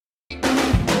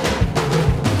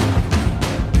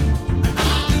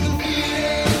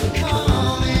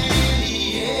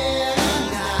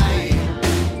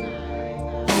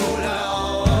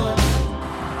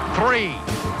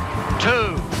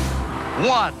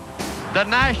The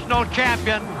national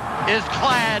champion is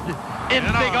clad in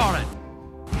big orange.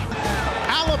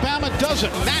 Alabama does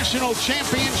it. National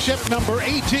championship number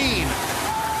 18.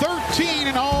 13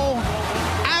 in all.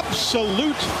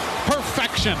 Absolute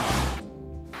perfection.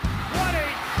 20,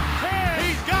 10,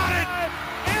 he's got it.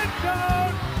 End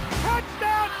zone.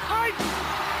 Touchdown Titans.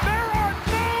 There are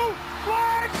no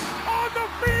flags on the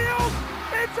field.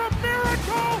 It's a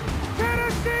miracle.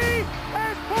 Tennessee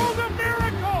has pulled a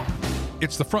miracle.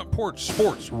 It's the Front Porch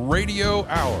Sports Radio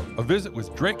Hour, a visit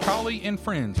with Drake Colley and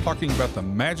friends talking about the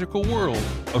magical world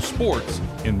of sports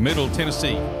in Middle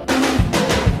Tennessee.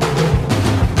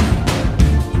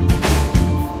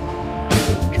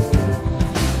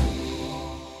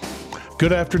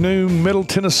 Good afternoon, Middle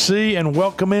Tennessee, and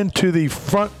welcome into the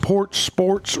Front Porch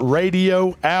Sports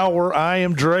Radio Hour. I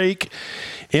am Drake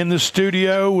in the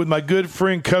studio with my good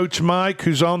friend Coach Mike,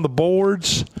 who's on the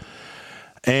boards.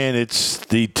 And it's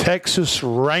the Texas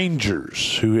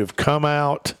Rangers who have come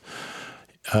out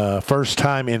first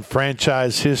time in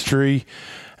franchise history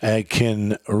and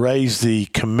can raise the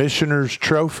Commissioner's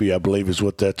Trophy, I believe is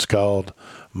what that's called,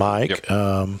 Mike.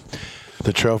 Yep.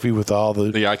 The trophy with all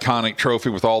the iconic trophy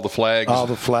with all the flags. All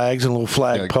the flags and little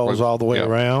flag poles all the way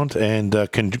around. And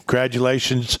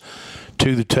congratulations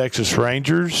to the Texas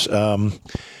Rangers. And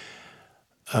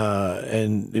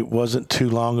it wasn't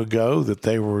too long ago that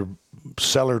they were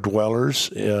cellar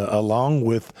dwellers along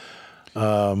with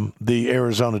the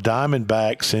Arizona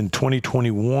Diamondbacks in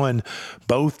 2021.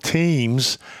 Both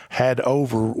teams had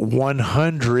over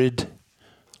 100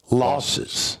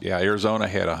 losses. Yeah, Arizona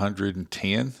had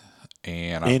 110.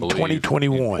 And I in believe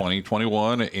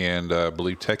 2021, and I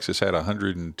believe Texas had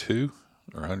 102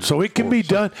 or 100. So it can be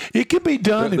done. It can be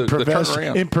done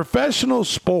in professional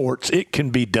sports. It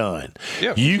can be done.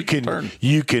 Yeah, you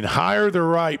can hire the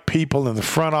right people in the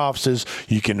front offices.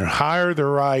 You can hire the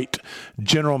right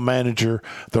general manager,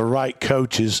 the right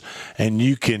coaches, and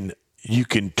you can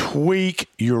tweak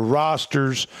your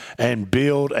rosters and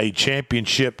build a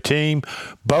championship team.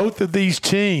 Both of these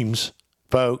teams,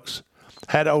 folks,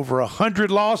 had over 100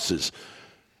 losses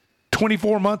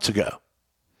 24 months ago.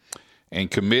 And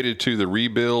committed to the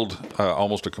rebuild,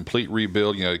 almost a complete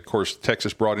rebuild. You know, of course,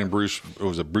 Texas brought in Bruce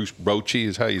Bochy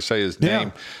is how you say his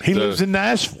name. He lives in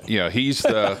Nashville. Yeah, he's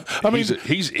the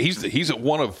he's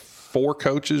one of four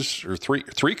coaches or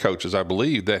three coaches, I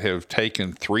believe, that have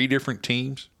taken three different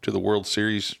teams to the World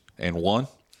Series and won.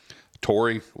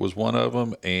 Torrey was one of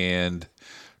them, and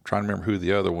I'm trying to remember who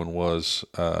the other one was.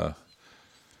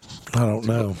 I don't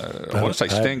know. I want to say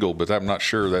Stengel, but I'm not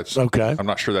sure that's okay. I'm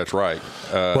not sure that's right.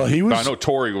 Well, he was. I know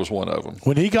Torrey was one of them.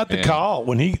 When he got the call,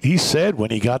 when he said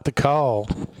when he got the call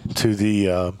to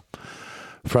the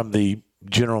from the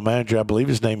general manager, I believe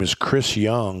his name is Chris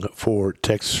Young for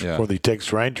the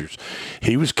Texas Rangers.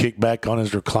 He was kicked back on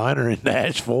his recliner in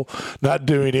Nashville, not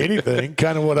doing anything,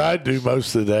 kind of what I do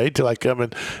most of the day till I come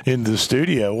into the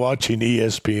studio watching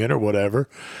ESPN or whatever,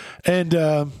 and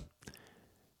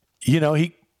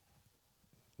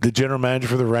the general manager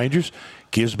for the Rangers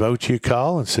gives Bochy a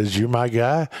call and says, "You're my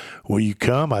guy. Will you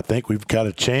come? I think we've got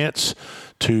a chance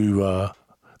to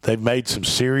they've made some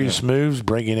serious moves,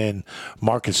 bringing in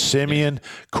Marcus Semien,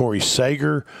 Corey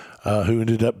Seager, who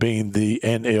ended up being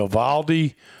and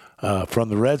Eovaldi from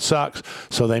the Red Sox.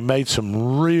 So they made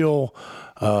some real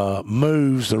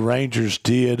moves, the Rangers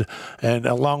did, and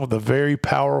along with a very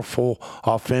powerful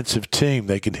offensive team,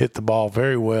 they can hit the ball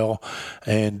very well.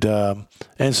 And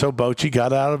so Bochy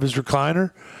got out of his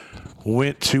recliner,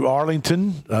 went to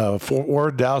Arlington,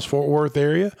 Dallas-Fort Worth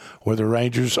area, where the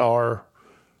Rangers are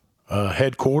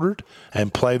headquartered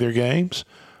and play their games,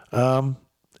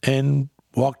 and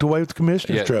walked away with the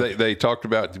Commissioner's Trophy. They talked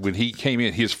about when he came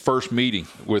in, his first meeting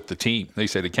with the team. They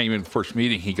said he came in first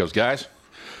meeting. He goes, "Guys,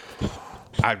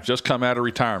 I've just come out of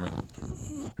retirement,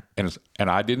 and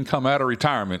I didn't come out of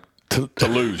retirement to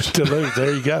lose." To lose,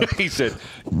 there you go. He said,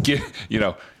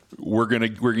 "We're gonna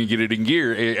get it in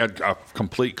gear." A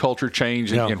complete culture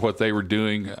change in what they were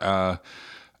doing.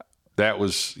 That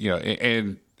was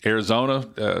and Arizona,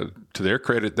 to their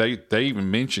credit, they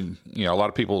even mentioned a lot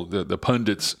of people, the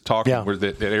pundits talking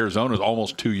that Arizona is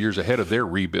almost 2 years ahead of their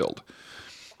rebuild.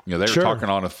 They were talking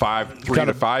on a 3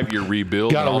 to 5 year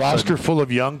rebuild. Got a roster full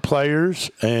of young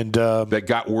players and that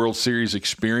got World Series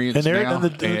experience and they're going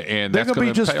to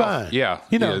be just fine. Yeah,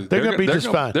 they're going to be just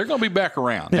fine. They're going to be back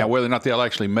around now. Whether or not they'll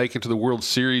actually make it to the World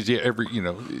Series, in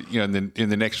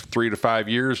the next 3 to 5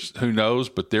 years, who knows?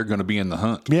 But they're going to be in the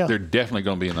hunt. Yeah, they're definitely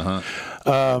going to be in the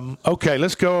hunt. Okay,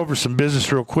 let's go over some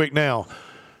business real quick now.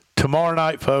 Tomorrow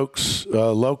night, folks,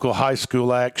 local high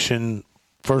school action.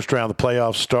 First round of the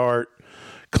playoffs start.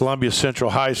 Columbia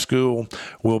Central High School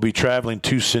will be traveling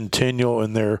to Centennial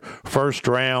in their first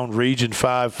round Region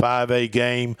 5 5A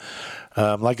game.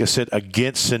 Like I said,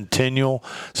 against Centennial.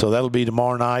 So that'll be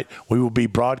tomorrow night. We will be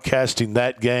broadcasting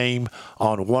that game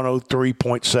on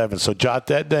 103.7. So jot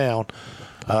that down.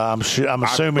 I'm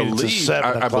assuming it's a 7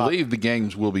 o'clock. I believe the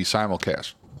games will be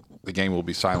simulcast. The game will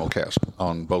be simulcast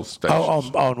on both stations.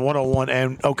 On 101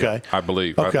 and okay. I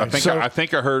believe. Okay, I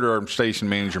think I heard our station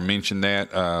manager mention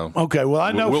that. Okay. Well,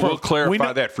 I know we'll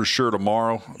clarify that for sure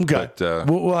tomorrow. Okay. But,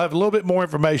 we'll have a little bit more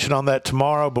information on that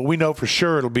tomorrow, but we know for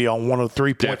sure it'll be on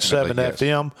 103.7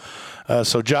 FM.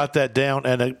 So jot that down,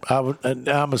 and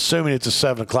I'm assuming it's a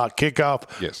 7 o'clock kickoff.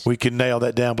 Yes. We can nail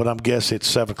that down, but I'm guessing it's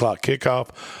 7 o'clock kickoff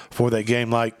for that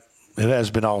game, like it has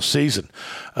been all season.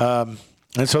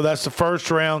 And so that's the first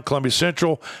round, Columbia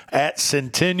Central at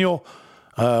Centennial,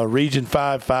 Region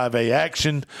 5 5A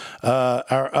action.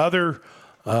 Our other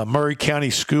Murray County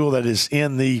school that is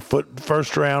in the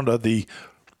first round of the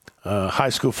high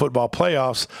school football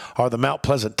playoffs are the Mount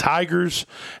Pleasant Tigers,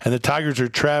 and the Tigers are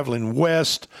traveling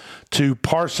west to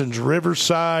Parsons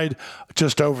Riverside,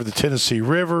 just over the Tennessee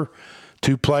River,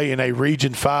 to play in a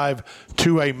Region 5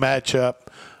 2A matchup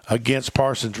against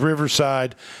Parsons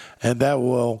Riverside, and that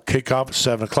will kick off at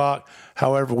 7 o'clock.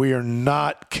 However, we are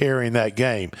not carrying that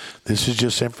game. This is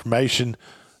just information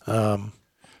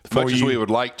much as we would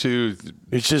like to,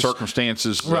 it's just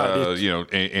circumstances, right,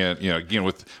 and again,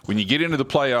 when you get into the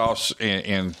playoffs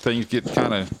and things get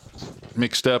kind of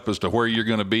mixed up as to where you're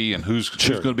going to be and who's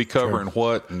going to be covering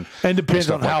what, and depends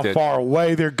on how far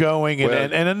away they're going,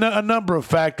 and a number of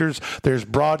factors. There's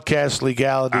broadcast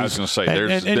legalities. I was going to say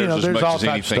there's as much as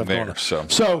anything there.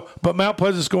 But Mount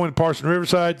Pleasant's going to Parsons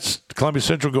Riverside, Columbia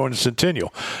Central going to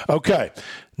Centennial. Okay,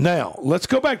 now let's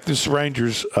go back to this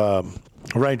Rangers.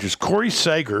 Corey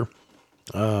Sager,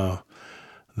 the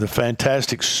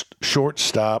fantastic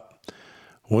shortstop,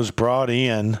 was brought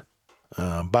in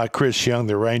by Chris Young,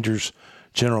 the Rangers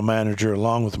general manager,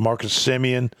 along with Marcus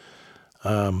Semien,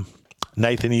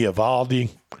 Nathan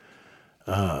Eovaldi.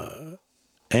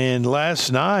 And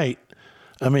last night,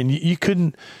 I mean, you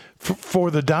couldn't for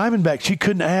the Diamondbacks, you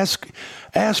couldn't ask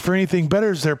for anything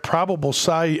better. As their probable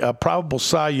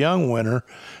Cy Young winner,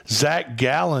 Zach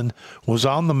Gallen, was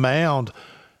on the mound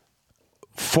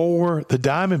for the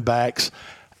Diamondbacks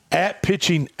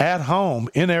pitching at home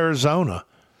in Arizona.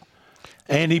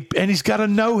 And he's got a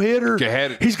no-hitter.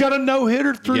 He's got a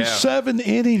no-hitter through 7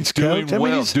 innings, Coach.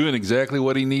 Doing exactly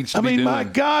what he needs to be doing. My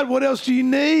God, what else do you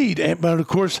need? But, of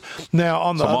course, now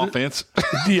on the offense.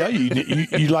 Yeah,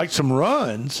 you like some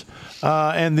runs.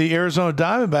 And the Arizona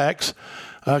Diamondbacks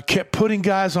kept putting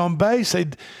guys on base.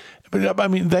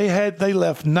 They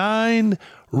left 9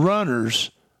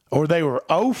 runners, or they were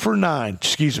 0 for 9.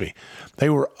 Excuse me. They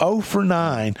were 0 for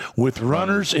 9 with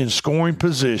runners in scoring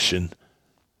position.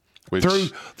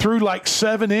 Through like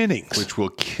 7 innings. Which will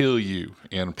kill you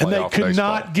in playoff baseball. And they could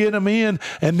not get them in.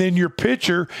 And then your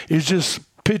pitcher is just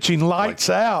pitching lights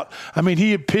out. I mean,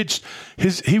 he had pitched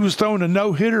he was throwing a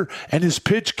no-hitter, and his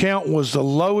pitch count was the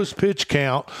lowest pitch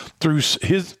count through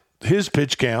his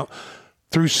pitch count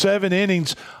through 7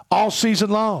 innings all season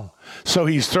long. So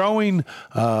he's throwing.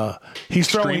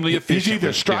 He's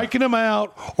either striking them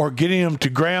out or getting them to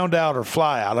ground out or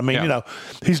fly out. I mean,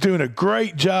 he's doing a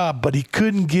great job, but he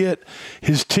couldn't get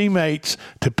his teammates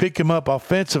to pick him up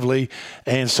offensively.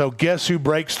 And so, guess who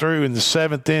breaks through in the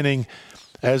 7th inning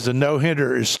as the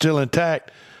no-hitter is still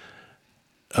intact?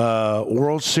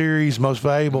 World Series most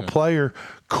valuable player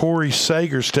Corey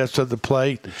Sager steps up the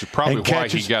plate. Which is probably why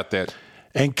he got that.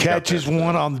 And catches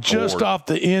one on just off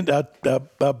the end,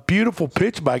 a beautiful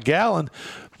pitch by Gallen,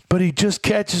 but he just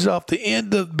catches off the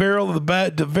end of the barrel of the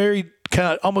bat, the very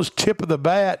kind of almost tip of the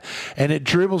bat, and it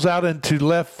dribbles out into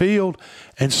left field,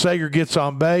 and Sager gets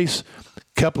on base.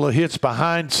 Couple of hits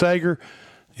behind Sager.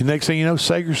 The next thing you know,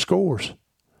 Sager scores.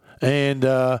 And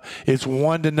it's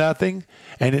 1-0,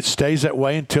 and it stays that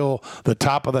way until the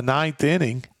top of the 9th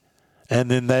inning,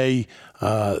 and then they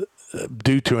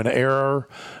due to an error,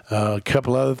 a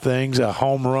couple other things, a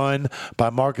home run by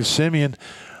Marcus Semien,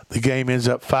 the game ends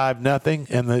up 5-0,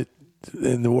 and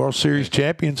the World Series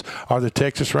champions are the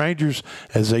Texas Rangers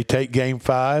as they take Game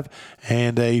 5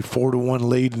 and a 4-1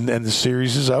 lead, and the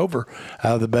series is over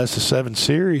out of the best-of-7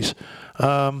 series.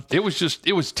 It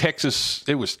was Texas.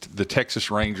 It was the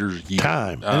Texas Rangers' year.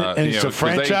 Time, and it's a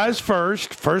franchise first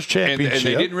championship. And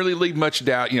they didn't really leave much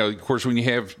doubt. Of course, when you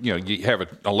have you have an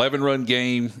 11-run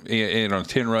game and a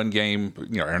 10-run game,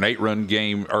 or an 8-run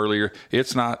game earlier,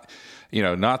 it's not.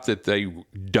 Not that they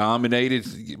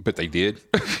dominated, but they did,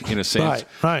 in a sense.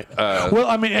 Right. Well,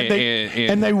 I mean,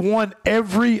 and they won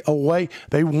every away.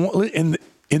 They won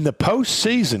In the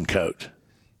postseason, Coach.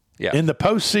 Yeah. In the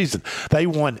postseason, they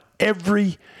won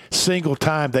every single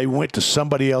time they went to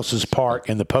somebody else's park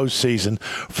in the postseason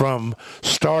from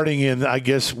starting in, I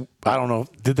guess, I don't know,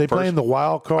 did they play in the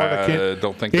wild card? I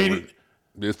don't think they were.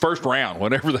 The first round,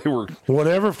 whenever they were.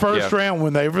 Whatever first round,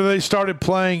 whenever they started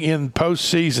playing in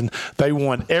postseason, they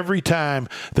won every time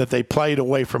that they played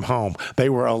away from home. They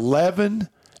were 11-0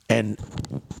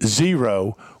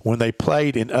 when they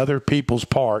played in other people's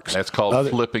parks. That's called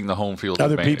flipping the home field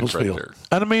other advantage people's right field. there.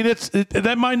 And I mean,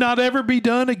 that might not ever be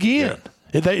done again. Yeah.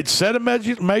 It set a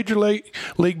major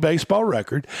league baseball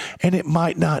record, and it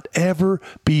might not ever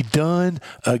be done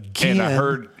again. And I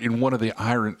heard in one of the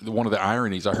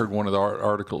ironies, I heard one of the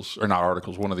articles, or not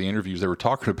articles, one of the interviews they were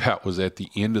talking about was at the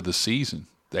end of the season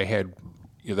they had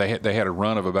a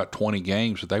run of about 20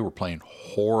 games, but they were playing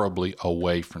horribly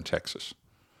away from Texas.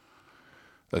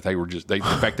 That they were in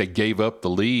fact, they gave up the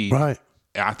lead. Right.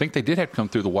 I think they did have to come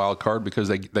through the wild card because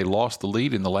they lost the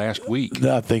lead in the last week.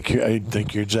 I think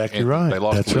you're exactly right. They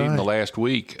lost the lead in the last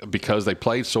week because they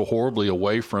played so horribly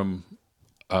away from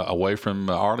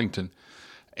Arlington,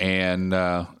 and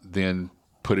then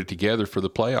put it together for the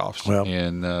playoffs. Well,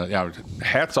 and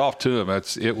hats off to them.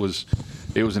 It was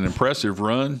an impressive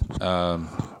run.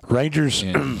 Rangers,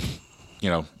 and,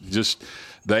 just.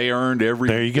 They earned every.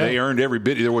 There you go. They earned every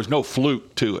bit. There was no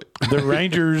fluke to it. The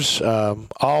Rangers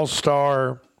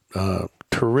all-star,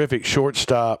 terrific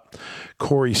shortstop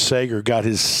Corey Seager got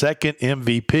his second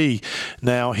MVP.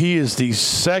 Now he is the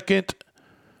second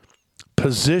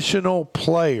positional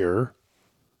player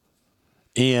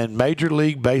in Major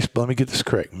League Baseball. Let me get this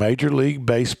correct. Major League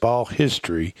Baseball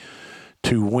history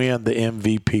to win the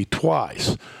MVP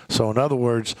twice. So in other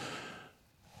words,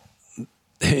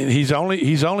 he's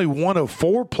only one of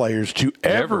 4 players to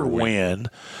ever win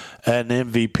an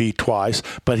MVP twice,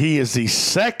 but he is the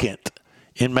second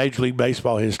in Major League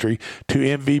Baseball history to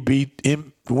win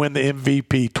the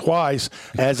MVP twice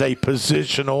as a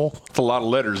positional. It's a lot of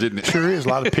letters, isn't it? Sure is, a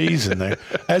lot of P's in there.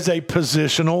 As a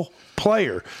positional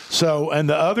player. So, and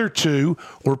the other 2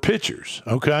 were pitchers.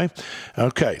 Okay.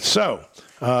 So,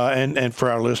 and for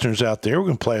our listeners out there, we're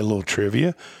going to play a little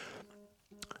trivia.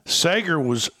 Sager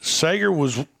was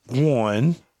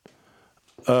one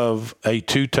of a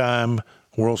 2-time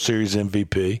World Series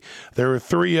MVP. There were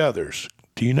 3 others.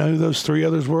 Do you know who those 3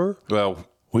 others were? Well,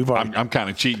 I'm kind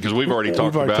of cheating because we've already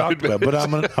talked about it. But I'm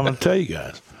going to tell you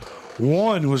guys.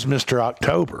 One was Mr.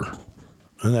 October,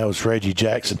 and that was Reggie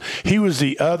Jackson. He was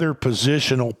the other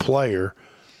positional player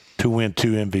to win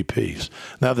 2 MVPs.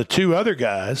 Now, the 2 other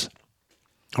guys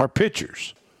are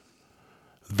pitchers.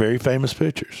 Very famous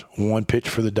pitchers. One pitched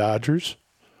for the Dodgers,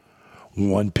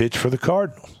 one pitched for the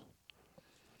Cardinals.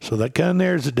 So that kind of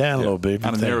narrows it down a little bit.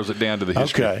 Kind of narrows it down to the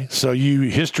history. Okay, so you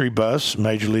history buffs,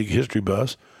 Major League history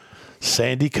buffs,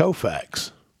 Sandy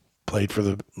Koufax played for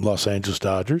the Los Angeles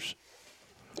Dodgers.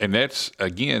 And that's,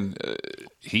 again,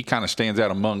 he kind of stands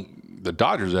out among the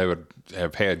Dodgers.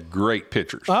 Have had great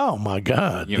pitchers. Oh, my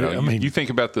God. You think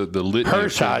about the litany.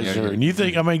 Hershiser, and you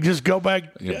think, just go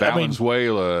back.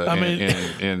 Valenzuela.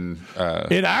 In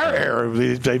our era,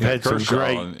 they've had some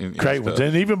great ones.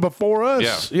 And even before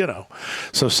us,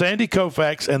 So Sandy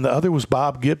Koufax, and the other was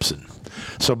Bob Gibson.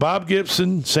 So Bob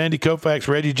Gibson, Sandy Koufax,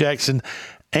 Reggie Jackson,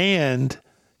 and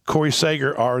Corey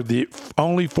Seager are the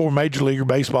only 4 Major League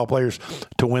Baseball players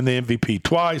to win the MVP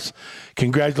twice.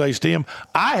 Congratulations to him.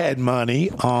 I had money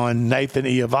on Nathan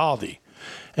Eovaldi.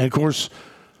 And, of course,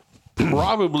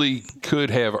 probably could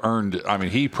have earned it.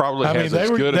 He probably has as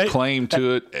good a claim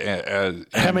to it.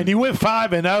 He went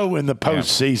 5-0 in the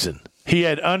postseason. Yeah. He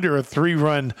had under a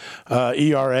 3-run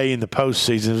ERA in the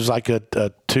postseason. It was like a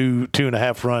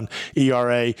 2.5 run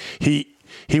ERA. He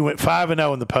went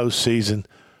 5-0 in the postseason.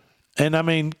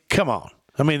 And, come on.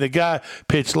 The guy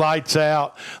pitched lights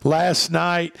out. Last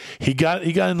night, he got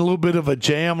in a little bit of a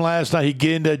jam last night. He'd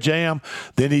get into a jam,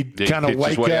 then he'd kind of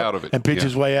wake up and pitch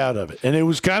his way out of it. And it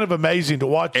was kind of amazing to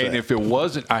watch that. And if it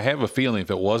wasn't, I have a feeling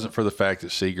if it wasn't for the fact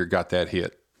that Seager got that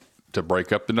hit to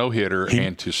break up the no-hitter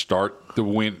and to start the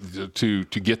win, to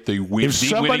get the win. If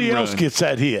somebody else gets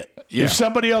that hit, if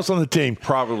somebody else on the team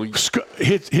probably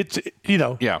hits,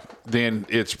 then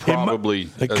it's probably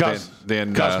it cost me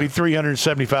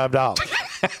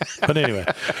 $375. But anyway,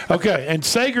 okay. And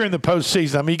Sager in the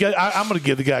postseason. I'm going to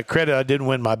give the guy credit. I didn't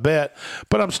win my bet,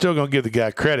 but I'm still going to give the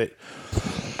guy credit.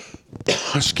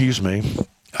 Excuse me.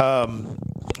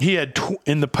 He had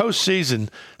in the postseason.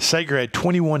 Sager had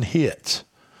 21 hits,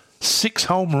 6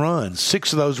 home runs.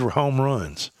 6 of those were home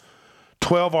runs.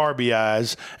 12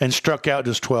 RBIs and struck out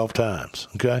just 12 times.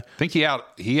 Okay, I think he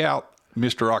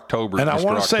Mr. October. And Mr. I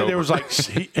want to say October. there was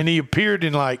and he appeared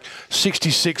in like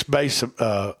 66 base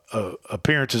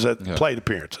appearances, plate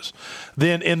appearances.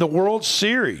 Then in the World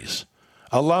Series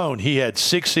alone, he had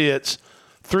 6 hits.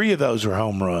 3 of those were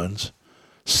home runs,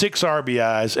 6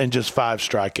 RBIs, and just 5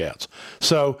 strikeouts.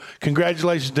 So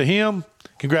congratulations to him.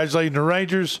 Congratulations to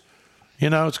Rangers.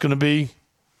 It's going to be,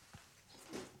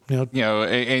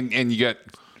 and you got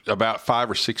about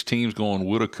 5 or 6 teams going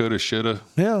woulda, coulda, shoulda.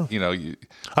 Yeah. The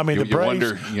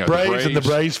Braves, Braves and the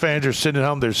Braves fans are sitting at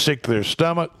home. They're sick to their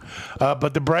stomach.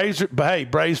 But the Braves,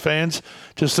 Braves fans,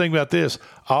 just think about this.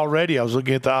 Already, I was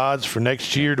looking at the odds for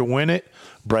next year to win it.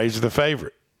 Braves are the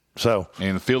favorite. So,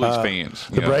 and the Phillies fans.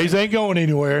 The Braves ain't going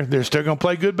anywhere. They're still going to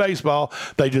play good baseball.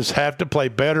 They just have to play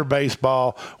better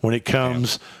baseball when it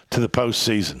comes to the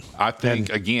postseason. I think,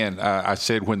 again, I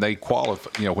said when they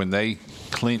when they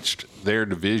clinched their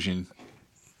division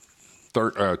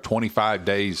 25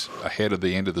 days ahead of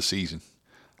the end of the season,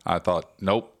 I thought,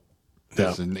 nope.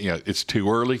 It's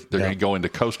too early. They're going to go into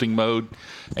coasting mode,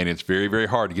 and it's very, very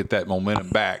hard to get that momentum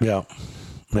back. Yeah.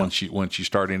 Once you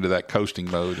start into that coasting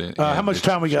mode. How much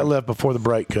time we got left before the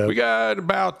break, Coach? We got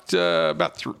about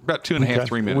 2.5,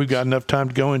 3 minutes. We've got enough time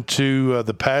to go into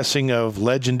the passing of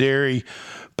legendary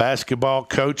basketball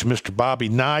coach, Mr. Bobby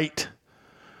Knight.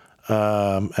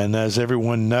 And as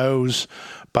everyone knows,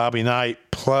 Bobby Knight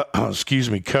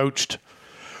coached.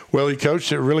 Well, he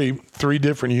coached at really 3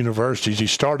 different universities. He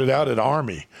started out at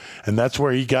Army, and that's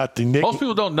where he got the nickname. Most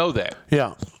people don't know that.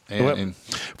 Yeah.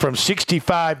 From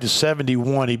 65 to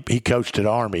 71, he coached at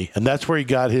Army, and that's where he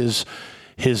got his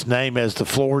name as the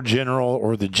floor general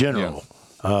or the general.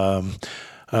 Yeah.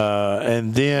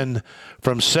 And then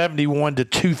from 71 to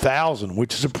 2000,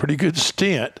 which is a pretty good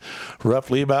stint,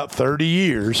 roughly about 30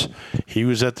 years, he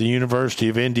was at the University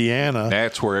of Indiana.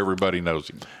 That's where everybody knows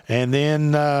him. And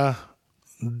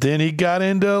then he got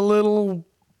into a little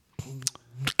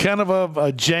kind of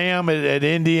a jam at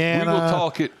Indiana. We will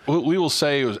talk it. We will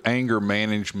say it was anger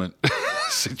management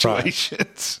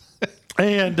situations. Right.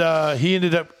 And he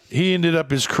ended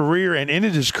up his career and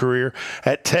ended his career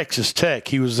at Texas Tech.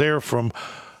 He was there from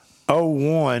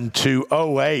 2001 to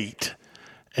 2008.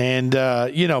 And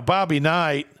Bobby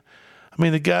Knight, I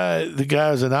mean, the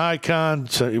guy's an icon.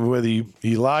 So whether you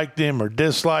liked him or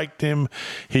disliked him,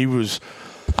 he was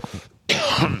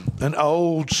an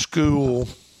old school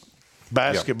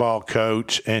basketball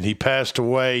coach, and he passed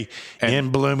away in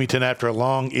Bloomington after a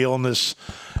long illness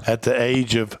at the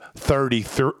age of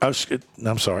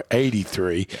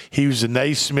 83. He was a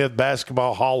Naismith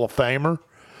Basketball Hall of Famer.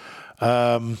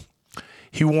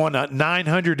 He won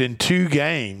 902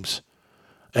 games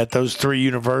at those 3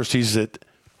 universities that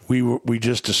we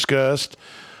just discussed.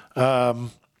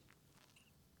 And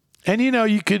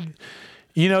you could.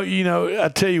 I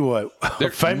tell you what,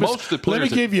 let me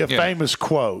give you a famous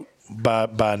quote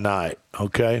by Knight,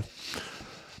 okay?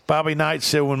 Bobby Knight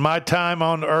said, "When my time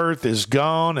on earth is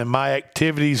gone and my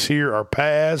activities here are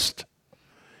past,"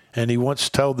 and he once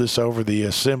told this over the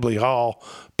Assembly Hall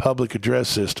public address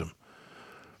system.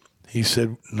 He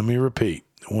said, let me repeat,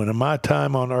 "When my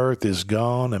time on earth is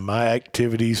gone and my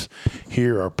activities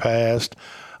here are past,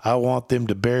 I want them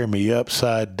to bury me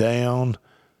upside down,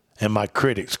 and my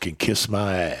critics can kiss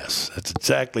my ass." That's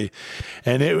exactly,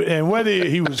 and whether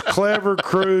he was clever,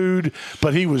 crude,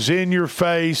 but he was in your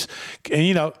face, and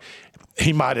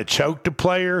he might have choked a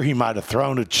player, he might have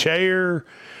thrown a chair.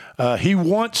 He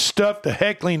once stuffed a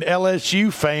heckling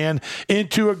LSU fan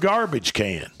into a garbage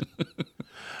can.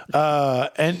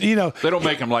 They don't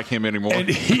make him like him anymore. And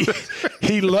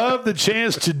he loved the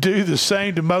chance to do the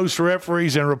same to most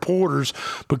referees and reporters,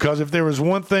 because if there was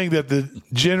one thing that the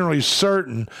generally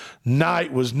certain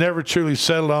Knight was never truly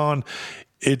settled on,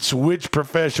 it's which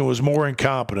profession was more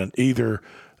incompetent, either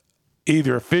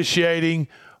officiating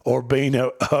or being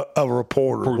a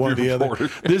reporter, one or the other.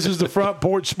 This is the Front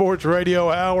Porch Sports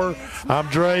Radio Hour. I'm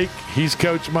Drake. He's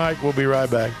Coach Mike. We'll be right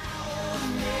back.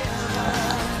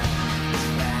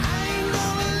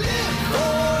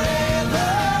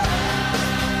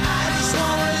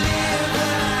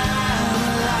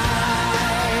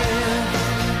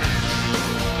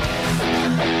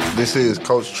 This is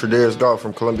Coach Tredaris Goff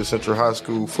from Columbia Central High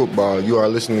School football. You are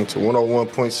listening to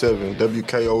 101.7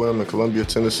 WKOM in Columbia,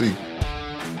 Tennessee.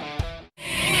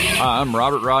 Hi, I'm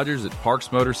Robert Rogers at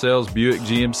Parks Motor Sales Buick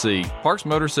GMC. Parks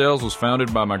Motor Sales was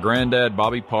founded by my granddad,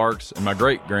 Bobby Parks, and my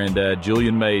great-granddad,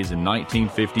 Julian Mays, in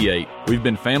 1958. We've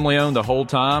been family-owned the whole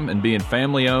time, and being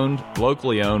family-owned,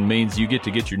 locally owned, means you get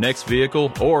to get your next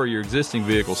vehicle or your existing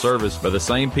vehicle serviced by the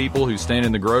same people who stand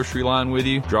in the grocery line with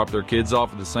you, drop their kids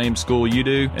off at the same school you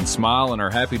do, and smile and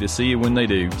are happy to see you when they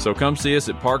do. So come see us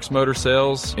at Parks Motor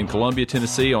Sales in Columbia,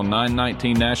 Tennessee on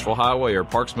 919 Nashville Highway or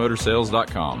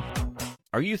parksmotorsales.com.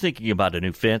 Are you thinking about a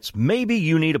new fence? Maybe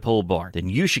you need a pole barn. Then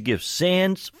you should give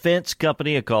Sands Fence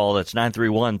Company a call. That's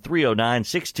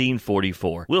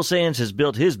 931-309-1644. Will Sands has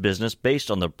built his business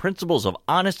based on the principles of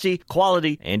honesty,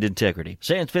 quality, and integrity.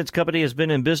 Sands Fence Company has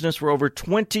been in business for over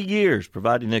 20 years,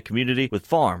 providing the community with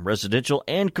farm, residential,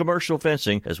 and commercial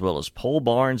fencing, as well as pole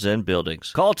barns and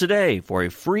buildings. Call today for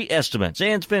a free estimate.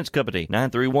 Sands Fence Company,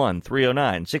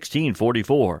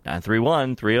 931-309-1644.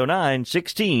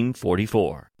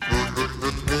 931-309-1644.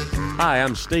 Hi,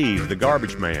 I'm Steve, the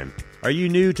Garbage Man. Are you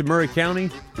new to Murray County?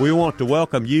 We want to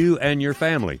welcome you and your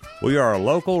family. We are a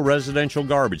local residential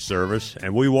garbage service,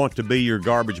 and we want to be your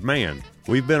garbage man.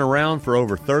 We've been around for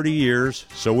over 30 years,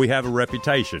 so we have a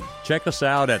reputation. Check us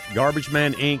out at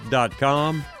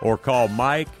garbagemaninc.com or call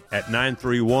Mike at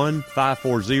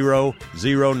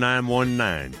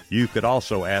 931-540-0919. You could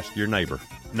also ask your neighbor.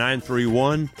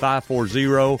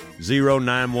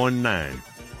 931-540-0919.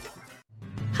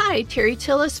 Hi, Terry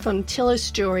Tillis from Tillis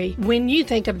Jewelry. When you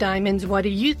think of diamonds, what do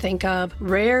you think of?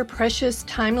 Rare, precious,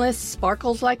 timeless,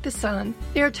 sparkles like the sun.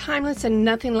 They're timeless and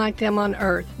nothing like them on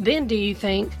earth. Then do you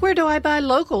think, where do I buy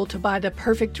local to buy the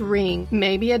perfect ring?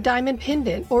 Maybe a diamond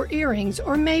pendant or earrings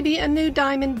or maybe a new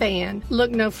diamond band.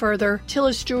 Look no further.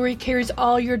 Tillis Jewelry carries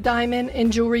all your diamond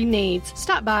and jewelry needs.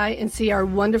 Stop by and see our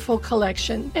wonderful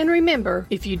collection. And remember,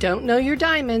 if you don't know your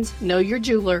diamonds, know your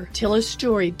jeweler. Tillis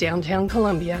Jewelry, downtown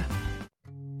Columbia.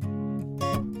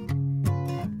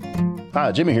 Hi,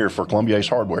 Jimmy here for Columbia Ace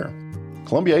Hardware.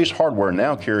 Columbia Ace Hardware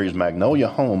now carries Magnolia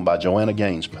Home by Joanna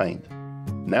Gaines paint.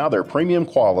 Now their premium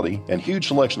quality and huge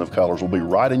selection of colors will be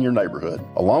right in your neighborhood.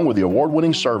 Along with the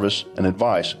award-winning service and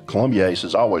advice Columbia Ace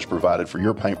has always provided for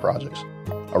your paint projects.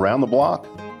 Around the block,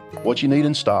 what you need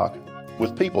in stock,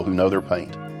 with people who know their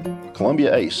paint.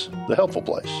 Columbia Ace, the helpful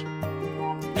place.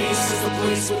 Ace is the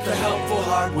place with the helpful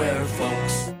hardware,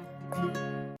 folks.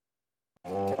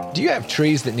 Do you have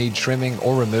trees that need trimming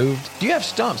or removed? Do you have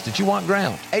stumps that you want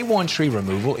ground? A1 Tree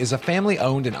Removal is a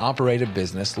family-owned and operated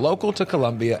business local to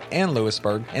Columbia and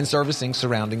Lewisburg and servicing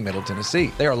surrounding Middle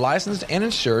Tennessee. They are licensed and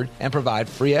insured and provide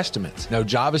free estimates. No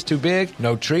job is too big,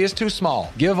 no tree is too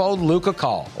small. Give old Luke a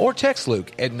call or text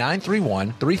Luke at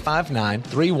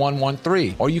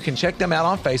 931-359-3113, or you can check them out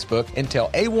on Facebook and tell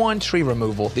A1 Tree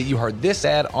Removal that you heard this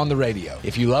ad on the radio.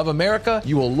 If you love America,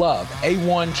 you will love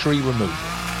A1 Tree Removal.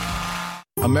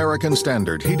 American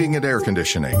Standard Heating and Air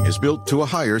Conditioning is built to a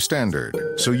higher standard,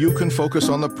 so you can focus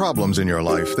on the problems in your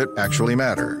life that actually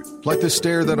matter, like the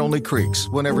stair that only creaks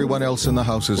when everyone else in the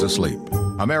house is asleep.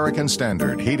 American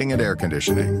Standard Heating and Air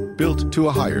Conditioning, built to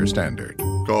a higher standard.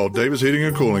 Call Davis Heating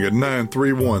and Cooling at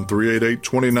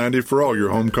 931-388-2090 for all your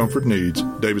home comfort needs.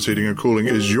 Davis Heating and Cooling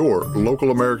is your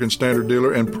local American Standard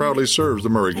dealer and proudly serves the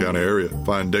Murray County area.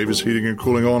 Find Davis Heating and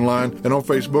Cooling online and on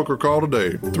Facebook or call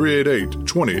today,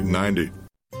 388-2090.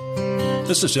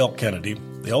 This is Elk Kennedy.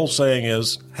 The old saying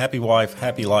is, happy wife,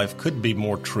 happy life could be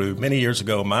more true. Many years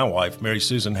ago, my wife, Mary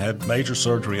Susan, had major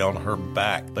surgery on her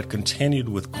back, but continued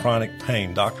with chronic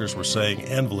pain. Doctors were saying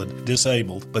invalid,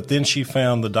 disabled, but then she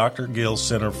found the Dr. Gill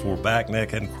Center for Back,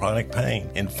 Neck, and Chronic Pain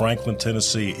in Franklin,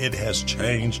 Tennessee. It has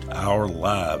changed our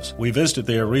lives. We visited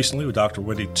there recently with Dr.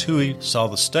 Wendy Toohey, saw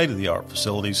the state-of-the-art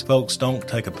facilities. Folks, don't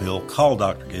take a pill. Call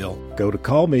Dr. Gill. Go to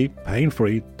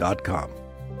callmepainfree.com.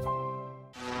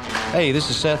 Hey, this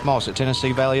is Seth Moss at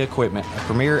Tennessee Valley Equipment, a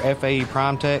premier FAE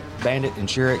PrimeTech, Bandit, and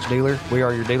Surex dealer. We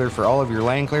are your dealer for all of your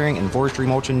land clearing and forestry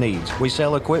mulching needs. We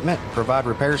sell equipment, provide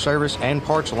repair service, and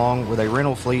parts along with a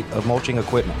rental fleet of mulching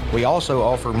equipment. We also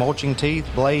offer mulching teeth,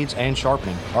 blades, and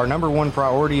sharpening. Our number one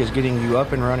priority is getting you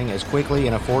up and running as quickly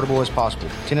and affordable as possible.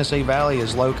 Tennessee Valley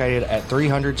is located at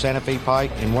 300 Santa Fe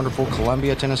Pike in wonderful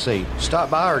Columbia, Tennessee. Stop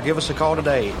by or give us a call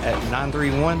today at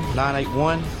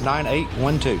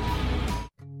 931-981-9812.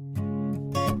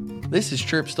 This is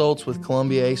Trip Stoltz with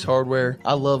Columbia Ace Hardware.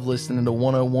 I love listening to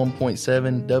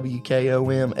 101.7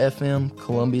 WKOM FM,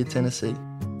 Columbia, Tennessee.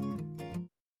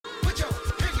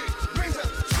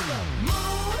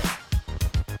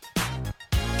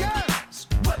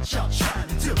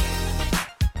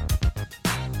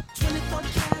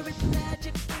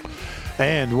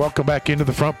 And welcome back into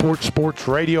the Front Porch Sports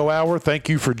Radio Hour. Thank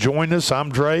you for joining us. I'm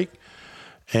Drake.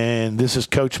 And this is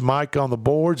Coach Mike on the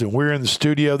boards, and we're in the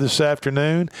studio this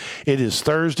afternoon. It is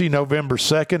Thursday, November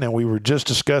 2nd, and we were just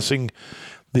discussing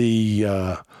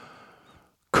the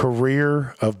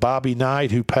career of Bobby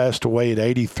Knight, who passed away at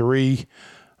 83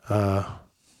 and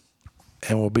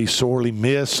will be sorely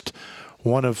missed.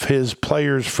 One of his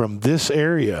players from this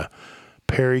area,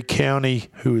 Perry County,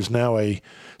 who is now a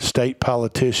state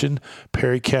politician,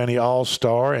 Perry County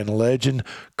All-Star and legend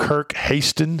Kirk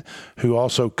Haston, who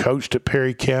also coached at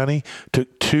Perry County,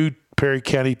 took 2 Perry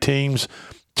County teams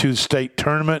to the state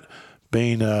tournament,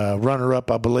 being runner-up,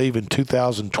 I believe, in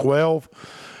 2012.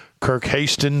 Kirk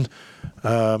Haston,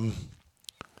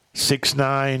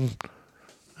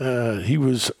 6'9". He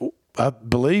was, I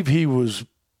believe he was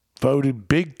voted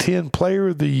Big Ten Player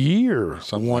of the Year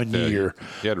one year.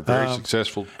 He had a very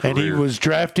successful career. And he was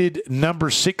drafted number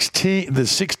 16, the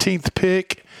 16th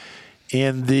pick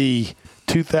in the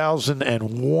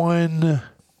 2001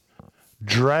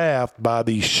 draft by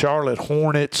the Charlotte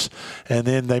Hornets, and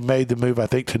then they made the move, I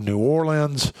think, to New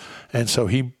Orleans. And so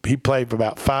he played for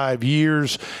about 5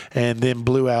 years and then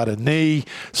blew out a knee.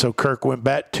 So Kirk went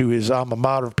back to his alma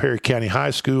mater, Perry County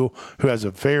High School, who has a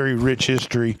very rich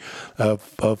history of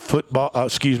football,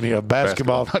 of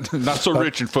basketball. Not so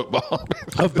rich in football.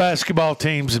 Of basketball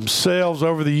teams themselves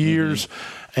over the years.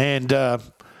 Mm-hmm.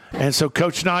 And so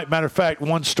Coach Knight, matter of fact,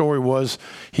 one story was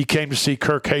he came to see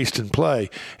Kirk Haston play.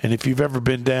 And if you've ever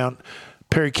been down,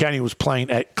 Perry County was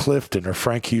playing at Clifton or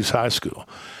Frank Hughes High School.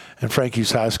 And Frank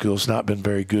Hughes High School has not been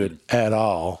very good at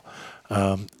all.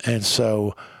 And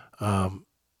so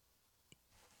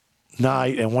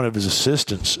Knight and one of his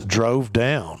assistants drove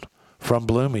down from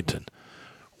Bloomington,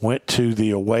 went to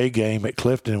the away game at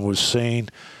Clifton, and was seen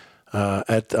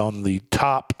on the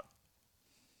top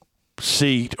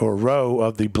seat or row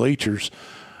of the bleachers,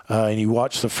 and he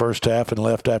watched the first half and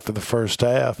left after the first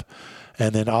half,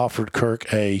 and then offered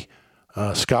Kirk a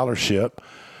scholarship.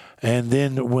 And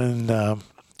then when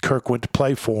Kirk went to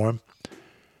play for him,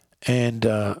 and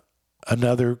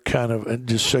another kind of, and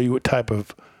just show you what type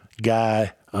of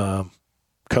guy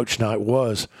Coach Knight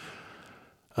was,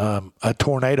 a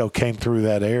tornado came through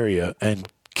that area and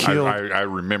killed. I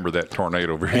remember that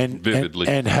tornado very vividly.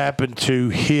 And happened to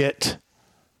hit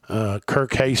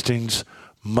Kirk Hastings'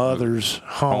 mother's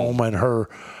home and her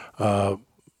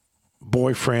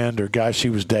boyfriend or guy she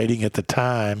was dating at the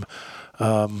time.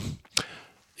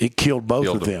 It killed both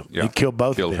of them. Yeah. It killed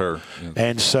both of them. Her. Yeah.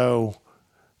 And so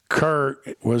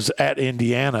Kirk was at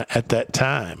Indiana at that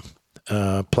time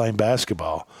playing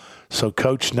basketball. So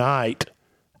Coach Knight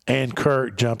and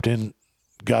Kirk jumped in,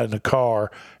 got in a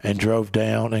car, and drove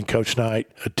down, and Coach Knight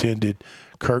attended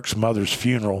Kirk's mother's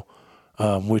funeral,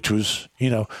 which was,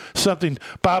 something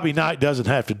Bobby Knight doesn't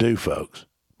have to do, folks.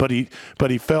 But he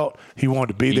felt he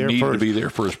wanted to be there for his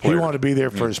players. He wanted to be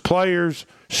there for his players,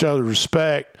 show the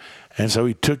respect, and so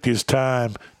he took his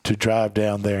time to drive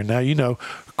down there. Now,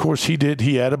 of course he did.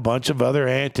 He had a bunch of other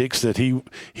antics that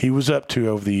he was up to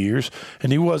over the years,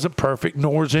 and he wasn't perfect,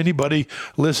 nor is anybody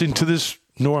listening to this,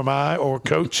 nor am I, or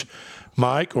Coach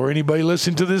Mike, or anybody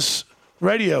listening to this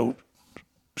radio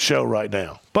show right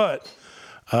now. But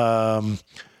he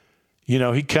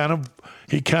kind of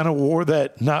wore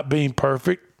that not being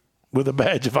perfect with a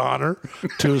badge of honor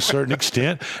to a certain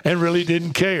extent, and really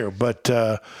didn't care. But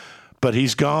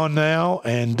he's gone now,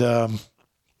 and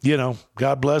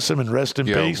God bless him and rest in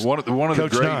peace. One of the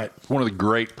Coach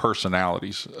great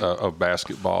personalities of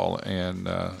basketball, and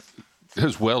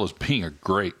as well as being a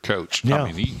great coach. Yeah.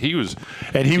 I mean, he was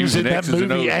in that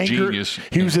movie Anger. Genius.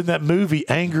 He was in that movie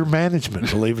Anger Management,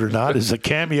 believe it or not, as a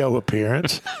cameo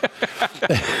appearance,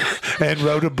 and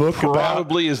wrote a book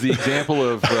probably as the example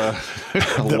of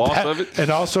loss of it,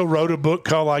 and also wrote a book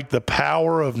called like The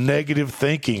Power of Negative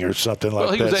Thinking or something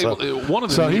like that.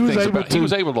 He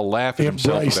was able to laugh at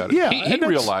himself about it. Yeah,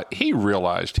 he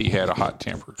realized he had a hot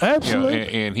temper.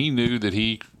 Absolutely, and he knew that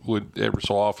he would ever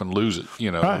so often lose it,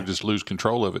 right. Just lose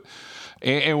control of it.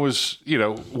 And was,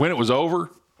 when it was over,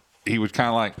 he was kind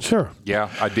of like, sure, yeah,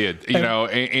 I did,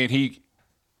 and he,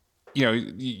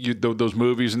 those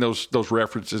movies and those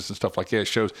references and stuff like that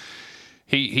shows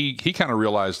he kind of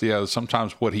realized,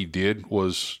 sometimes what he did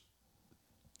was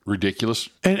ridiculous,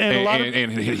 and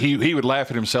he would laugh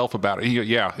at himself about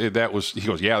it. That was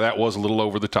a little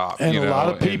over the top. And a lot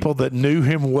of people that knew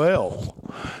him well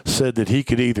said that he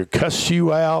could either cuss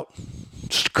you out,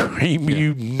 scream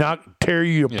you, tear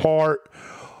you apart,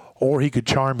 or he could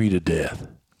charm you to death.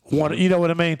 You know what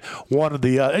I mean? One of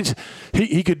the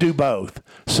he could do both.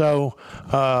 So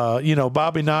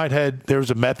Bobby Knight there was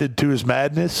a method to his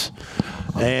madness,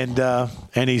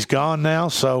 and he's gone now.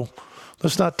 So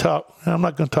let's not talk. I'm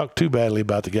not going to talk too badly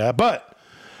about the guy, but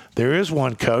there is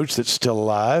one coach that's still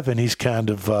alive, and he's kind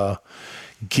of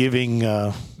giving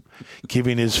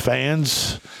his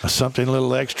fans something a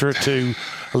little extra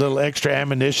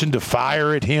ammunition to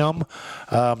fire at him.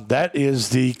 That is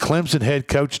the Clemson head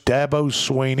coach, Dabo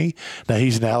Swinney. Now,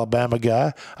 he's an Alabama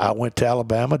guy. I went to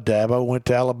Alabama. Dabo went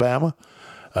to Alabama.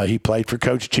 He played for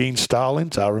Coach Gene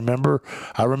Stallings. I remember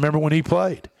when he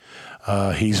played.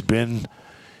 He's been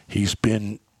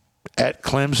at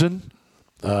Clemson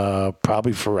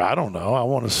probably for, I don't know, I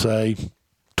want to say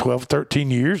 12,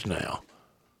 13 years now.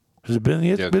 Has it been?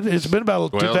 It's been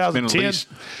about 2010.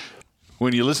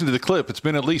 When you listen to the clip, it's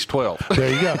been at least 12.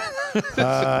 There you go.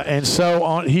 And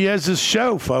so he has this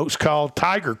show, folks, called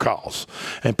Tiger Calls.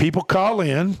 And people call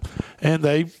in, and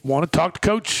they want to talk to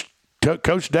Coach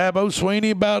Dabo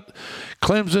Swinney about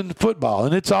Clemson football.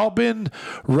 And it's all been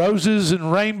roses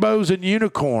and rainbows and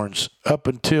unicorns up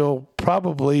until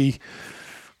probably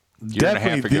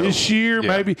definitely this year,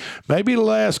 maybe the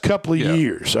last couple of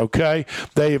years, okay?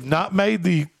 They have not made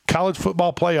the college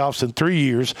football playoffs in 3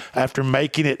 years after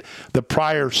making it the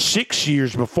prior 6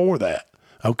 years before that.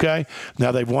 Okay,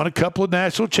 now they've won a couple of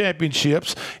national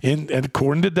championships, and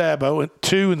according to Dabo,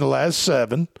 2 in the last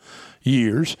 7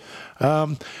 years.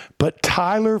 But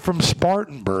Tyler from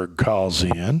Spartanburg calls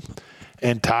in,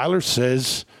 and Tyler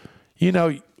says,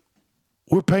 we're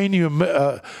paying you,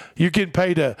 you're getting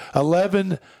paid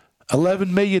 $11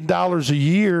 million a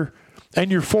year, and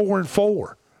you're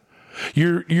 4-4.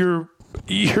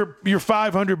 You're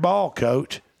 500 ball,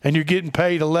 coach, and you're getting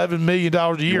paid $11 million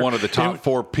a year. You're one of the top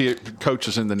 4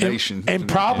 coaches in the nation, and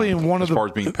probably in one of the, as far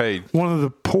as being paid, one of the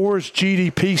poorest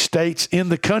GDP states in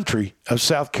the country of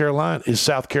South Carolina,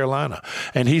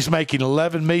 and he's making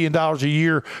 $11 million a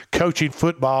year coaching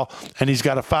football, and he's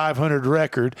got a 500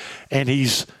 record, and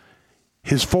his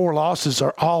 4 losses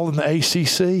are all in the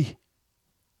ACC.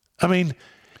 I mean,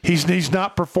 he's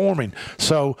not performing.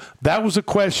 So that was a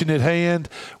question at hand.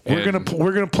 We're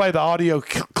gonna play the audio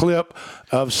clip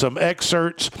of some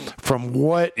excerpts from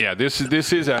what. Yeah, this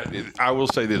is. I will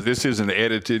say this isn't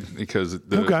edited because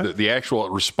the actual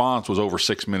response was over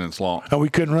 6 minutes long. And we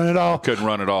couldn't run it all.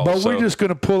 But we're just going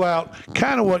to pull out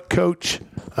kind of what Coach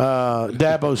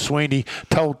Dabo Swinney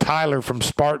told Tyler from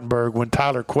Spartanburg when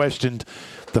Tyler questioned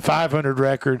the 500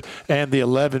 record and the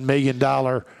 $11 million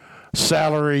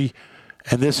salary.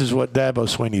 And this is what Dabo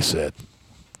Swinney said.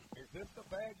 Is this a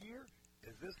bad year?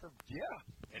 Yeah.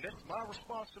 And it's my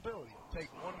responsibility to take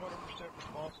 100%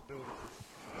 responsibility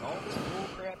for all this bull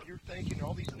crap you're thinking,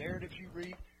 all these narratives you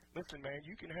read. Listen, man,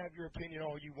 you can have your opinion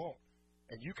all you want,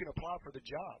 and you can apply for the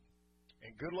job.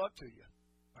 And good luck to you.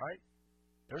 All right?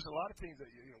 There's a lot of teams that,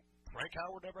 Frank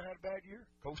Howard never had a bad year.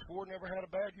 Coach Ford never had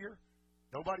a bad year.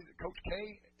 Coach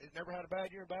K has never had a bad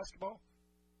year in basketball.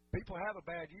 People have a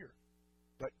bad year.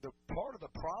 But the part of the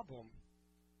problem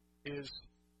is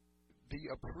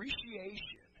the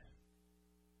appreciation.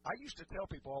 I used to tell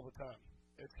people all the time,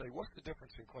 and say, what's the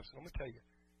difference in Clemson? I'm going to tell you.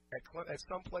 At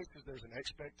some places there's an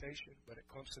expectation, but at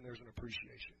Clemson there's an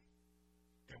appreciation.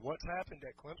 And what's happened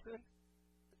at Clemson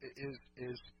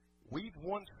is we've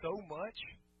won so much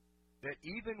that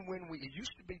even when it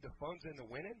used to be the fun's in the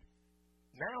winning,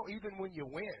 now even when you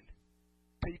win,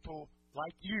 people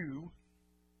like you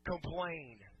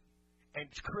complain and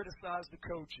criticize the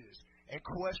coaches and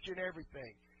question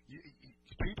everything.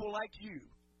 People like you,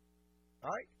 all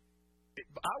right?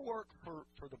 I work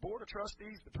for the Board of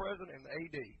Trustees, the President, and the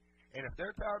AD. And if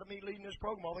they're tired of me leading this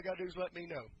program, all they got to do is let me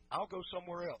know. I'll go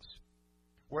somewhere else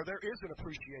where there is an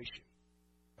appreciation,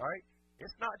 all right?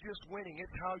 It's not just winning,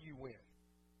 it's how you win.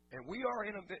 And we are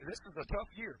this is a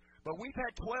tough year, but we've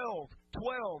had 12,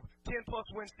 10-plus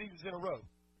win seasons in a row.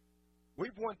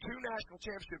 We've won 2 national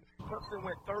championships. Clemson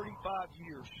went 35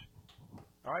 years.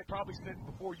 All right, probably since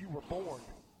before you were born,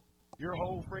 your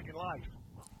whole freaking life.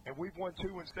 And we've won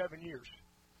 2 in 7 years.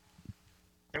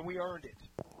 And we earned it.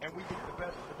 And we beat the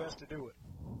best of the best to do it.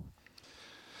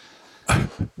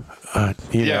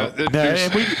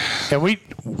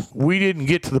 We didn't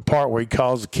get to the part where he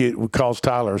calls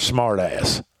Tyler a smart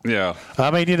ass. Yeah. I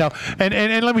mean,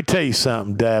 and let me tell you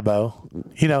something, Dabo.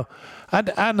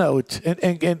 I know it's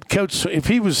and Coach, if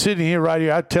he was sitting here right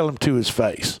here, I'd tell him to his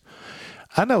face.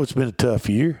 I know it's been a tough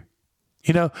year.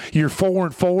 You're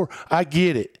 4-4. I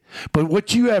get it. But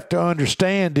what you have to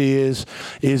understand is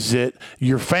that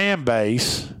your fan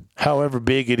base, however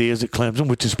big it is at Clemson,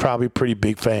 which is probably a pretty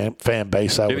big fan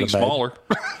base, I would imagine. Getting smaller.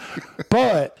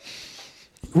 But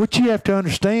what you have to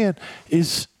understand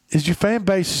is your fan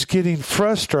base is getting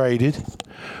frustrated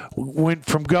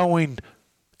from going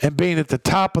and being at the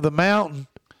top of the mountain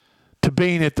to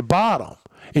being at the bottom.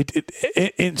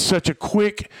 In such a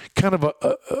quick kind of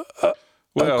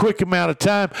a quick amount of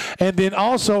time. And then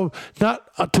also,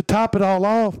 not to top it all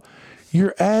off,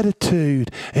 your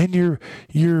attitude and your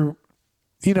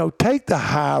take the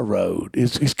high road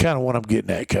is kind of what I'm getting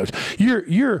at, Coach.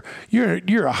 You're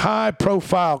a high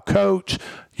profile coach.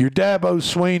 You're Dabo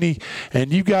Swinney,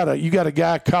 and you got a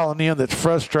guy calling in that's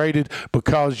frustrated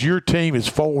because your team is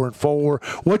 4-4.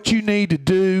 What you need to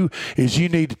do is you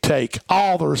need to take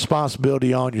all the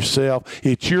responsibility on yourself.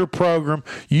 It's your program.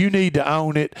 You need to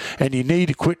own it, and you need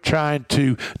to quit trying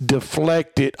to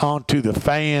deflect it onto the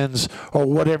fans or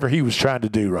whatever he was trying to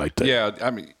do right there. Yeah,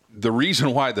 I mean, the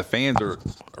reason why the fans are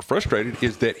frustrated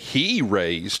is that he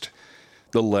raised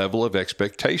the level of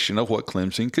expectation of what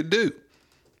Clemson could do.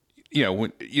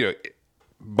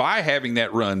 By having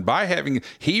that run,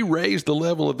 he raised the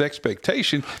level of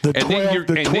expectation. The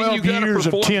 12 years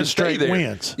of 10 straight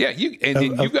wins. Yeah,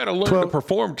 you've got to learn to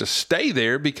perform to stay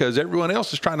there because everyone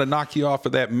else is trying to knock you off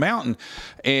of that mountain.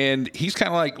 And he's kind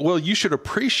of like, well, you should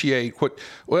appreciate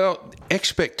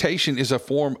expectation is a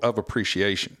form of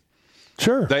appreciation.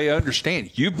 Sure. They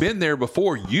understand. You've been there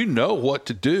before. You know what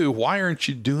to do. Why aren't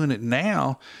you doing it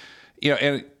now?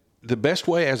 And the best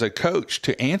way as a coach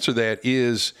to answer that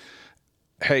is,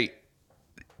 hey,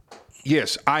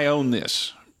 yes, I own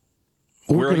this.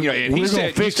 We're going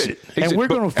to fix it. And we're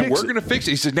going to fix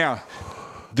it. He said, now,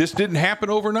 this didn't happen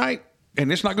overnight,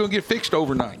 and it's not going to get fixed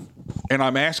overnight. And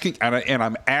I'm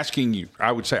asking you,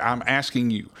 I would say I'm asking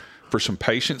you for some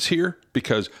patience here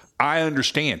because I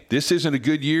understand this isn't a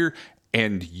good year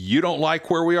and you don't like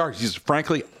where we are. He says,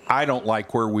 frankly, I don't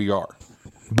like where we are.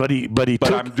 But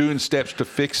I'm doing steps to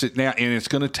fix it now, and it's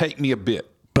going to take me a bit.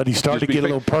 But he started to get a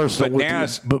little personal.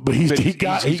 But he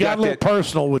got a little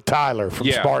personal with Tyler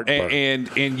from Spartanburg.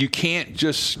 And you can't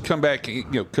just come back,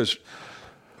 because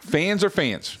fans are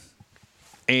fans,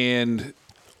 and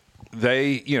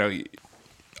they,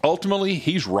 ultimately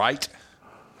he's right.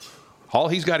 All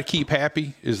he's got to keep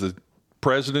happy is the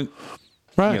president.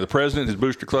 Right. The president, his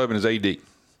booster club, and his AD.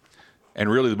 And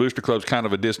really, the booster club's kind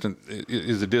of a distant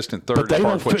third. But they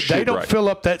don't fill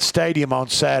up that stadium on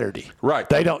Saturday. Right.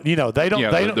 They don't.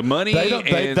 The money. They don't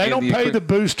pay the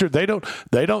booster. They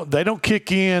don't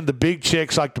kick in the big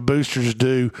checks like the boosters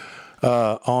do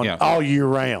all year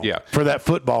round. Yeah. For that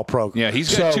football program. Yeah.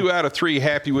 He's got 2 out of 3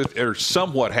 happy with, or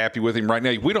somewhat happy with him right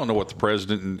now. We don't know what the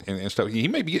president and stuff. He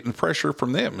may be getting pressure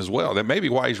from them as well. That may be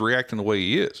why he's reacting the way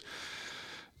he is.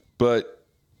 But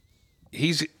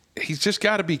he's just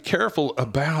got to be careful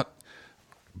about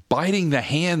biting the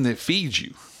hand that feeds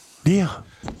you. Yeah.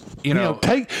 You're in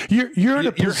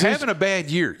a position. You're having a bad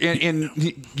year, and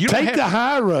you don't take the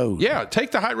high road. Yeah,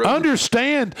 take the high road.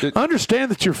 Understand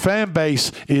that your fan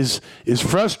base is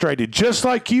frustrated, just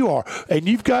like you are, and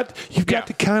you've got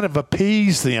to kind of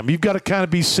appease them. You've got to kind of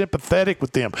be sympathetic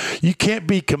with them. You can't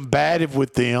be combative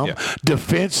with them,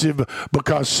 defensive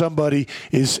because somebody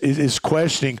is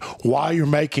questioning why you're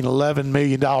making $11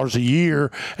 million a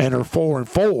year and are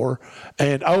 4-4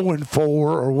 and 0-4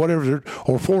 or whatever,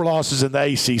 or 4 losses in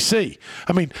the ACC.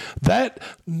 I mean,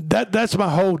 that's my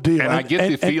whole deal. And I get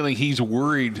the feeling he's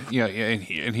worried,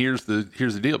 and here's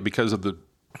the deal, because of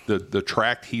the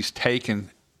track he's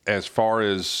taken as far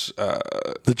as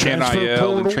the transfer NIL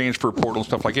portal and transfer portal and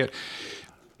stuff like that.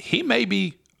 He may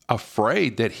be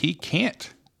afraid that he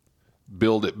can't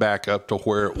build it back up to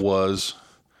where it was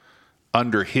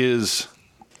under his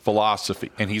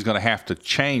philosophy, and he's going to have to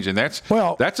change, and that's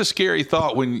a scary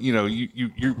thought when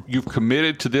you've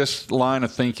committed to this line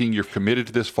of thinking, you've committed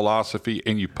to this philosophy,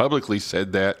 and you publicly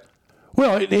said that.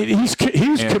 Well, he was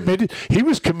committed. He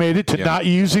was committed to not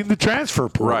using the transfer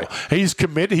portal. Right. He's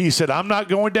committed. He said, "I'm not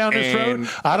going down this road.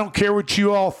 I don't care what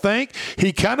you all think."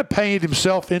 He kind of painted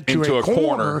himself into a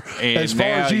corner as far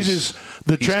as uses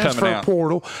the transfer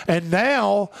portal. And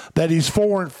now that he's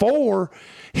 4-4.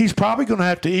 He's probably going to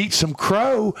have to eat some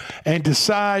crow and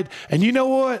decide. And you know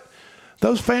what?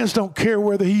 Those fans don't care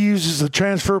whether he uses the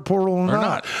transfer portal or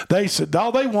not. They said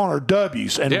all they want are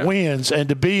W's and wins, and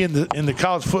to be in the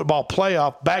college football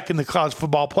playoff, back in the college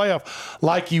football playoff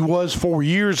like he was 4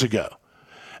 years ago.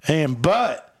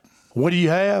 But what do you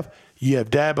have? You have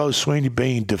Dabo Swinney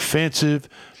being defensive,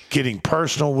 getting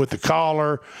personal with the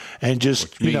caller, and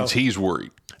just which means he's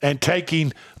worried. And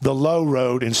taking the low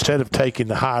road instead of taking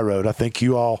the high road. I think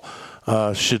you all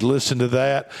should listen to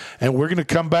that. And we're going to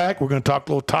come back. We're going to talk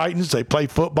little Titans. They play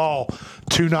football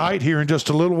tonight here in just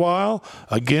a little while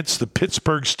against the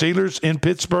Pittsburgh Steelers in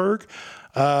Pittsburgh.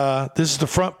 This is the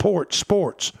Front Porch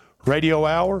Sports Radio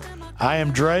Hour. I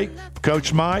am Drake,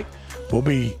 Coach Mike. We'll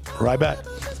be right back.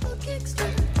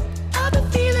 I've been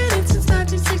feeling it since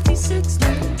 1966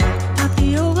 now. Might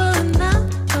be over now,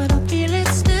 but I feel it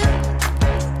still.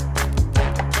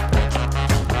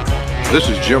 This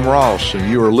is Jim Ross,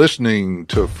 and you are listening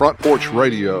to Front Porch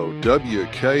Radio,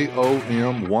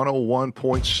 WKOM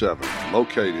 101.7,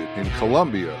 located in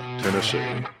Columbia,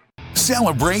 Tennessee.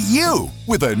 Celebrate you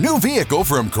with a new vehicle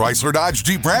from Chrysler Dodge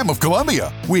Jeep Ram of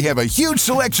Columbia. We have a huge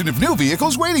selection of new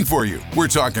vehicles waiting for you. We're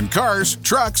talking cars,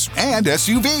 trucks, and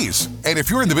SUVs. And if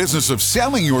you're in the business of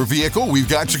selling your vehicle, we've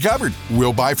got you covered.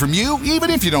 We'll buy from you even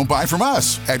if you don't buy from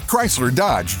us. At Chrysler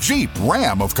Dodge Jeep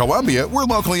Ram of Columbia, we're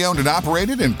locally owned and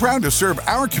operated and proud to serve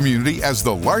our community as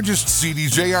the largest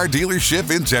CDJR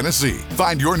dealership in Tennessee.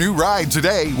 Find your new ride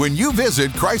today when you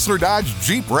visit Chrysler Dodge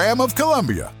Jeep Ram of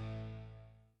Columbia.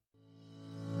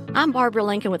 I'm Barbara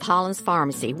Lincoln with Hollins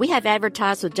Pharmacy. We have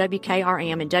advertised with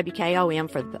WKRM and WKOM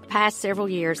for the past several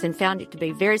years and found it to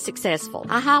be very successful.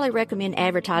 I highly recommend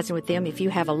advertising with them if you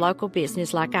have a local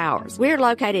business like ours. We're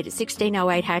located at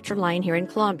 1608 Hatcher Lane here in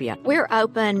Columbia. We're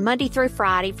open Monday through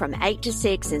Friday from 8 to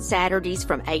 6 and Saturdays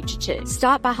from 8 to 2.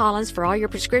 Stop by Hollins for all your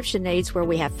prescription needs where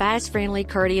we have fast, friendly,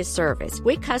 courteous service.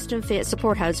 We custom fit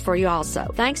support hose for you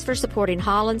also. Thanks for supporting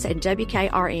Hollins and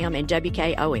WKRM and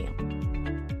WKOM.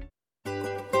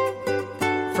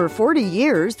 For 40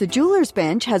 years, the Jewelers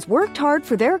Bench has worked hard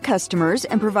for their customers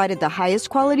and provided the highest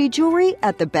quality jewelry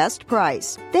at the best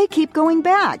price. They keep going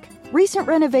back. Recent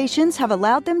renovations have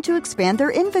allowed them to expand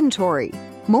their inventory.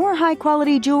 More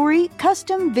high-quality jewelry,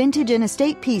 custom vintage and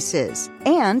estate pieces,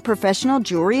 and professional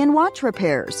jewelry and watch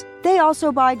repairs. They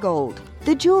also buy gold.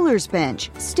 The Jewelers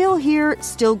Bench, still here,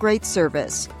 still great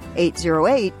service.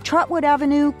 808 Trotwood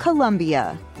Avenue,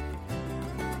 Columbia.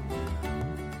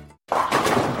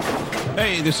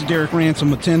 Hey, this is Derek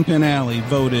Ransom with 10 Pin Alley,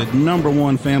 voted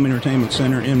 #1 family entertainment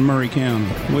center in Murray County.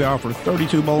 We offer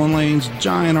 32 bowling lanes,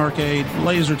 giant arcade,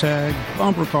 laser tag,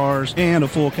 bumper cars, and a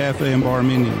full cafe and bar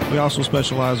menu. We also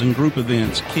specialize in group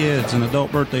events, kids and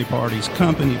adult birthday parties,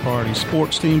 company parties,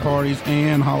 sports team parties,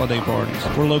 and holiday parties.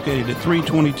 We're located at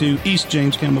 322 East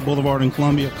James Campbell Boulevard in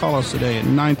Columbia. Call us today at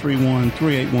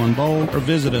 931-381-BOWL or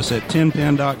visit us at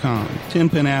 10pin.com. 10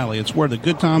 Pin Alley, it's where the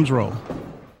good times roll.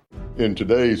 In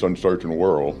today's uncertain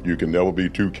world, you can never be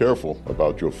too careful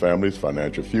about your family's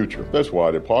financial future. That's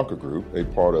why the Parker Group, a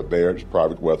part of Baird's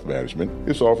Private Wealth Management,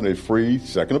 is offering a free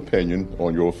second opinion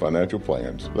on your financial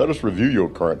plans. Let us review your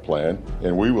current plan,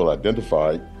 and we will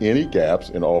identify any gaps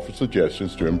and offer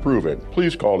suggestions to improve it.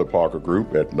 Please call the Parker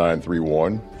Group at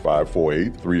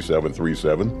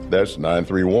 931-548-3737. That's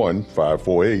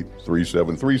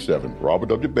 931-548-3737. Robert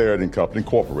W. Baird & Company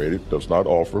Incorporated does not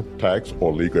offer tax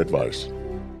or legal advice.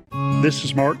 This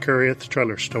is Mark Curry at the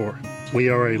Trailer Store. We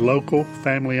are a local,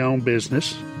 family-owned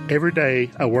business. Every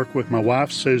day, I work with my wife,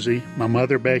 Susie, my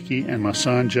mother, Becky, and my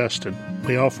son, Justin.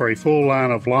 We offer a full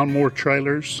line of lawnmower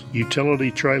trailers,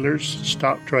 utility trailers,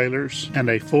 stock trailers, and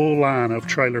a full line of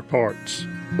trailer parts.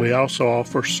 We also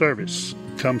offer service.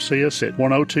 Come see us at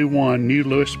 1021 New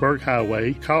Lewisburg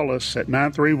Highway. Call us at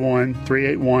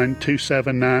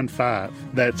 931-381-2795.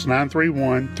 That's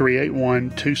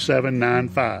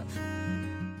 931-381-2795.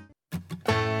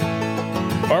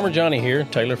 Farmer Johnny here,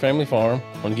 Taylor Family Farm.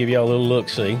 I want to give y'all a little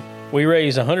look-see. We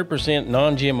raise 100%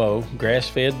 non-GMO,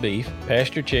 grass-fed beef,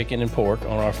 pasture chicken, and pork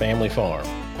on our family farm.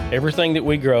 Everything that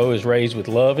we grow is raised with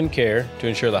love and care to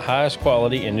ensure the highest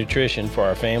quality and nutrition for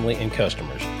our family and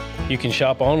customers. You can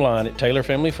shop online at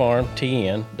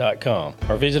TaylorFamilyFarmTN.com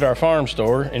or visit our farm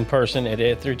store in person at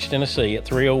Etheridge, Tennessee at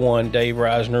 301 Dave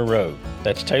Reisner Road.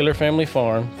 That's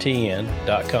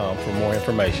TaylorFamilyFarmTN.com for more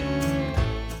information.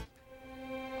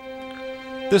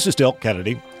 This is Del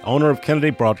Kennedy, owner of Kennedy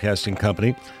Broadcasting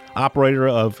Company, operator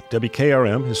of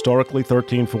WKRM, historically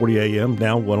 1340 AM,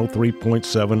 now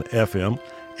 103.7 FM,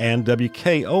 and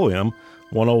WKOM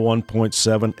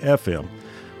 101.7 FM.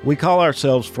 We call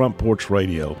ourselves Front Porch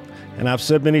Radio, and I've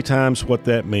said many times what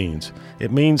that means.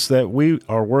 It means that we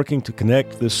are working to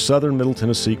connect this southern Middle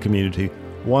Tennessee community,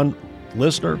 one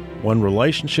listener, one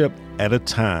relationship at a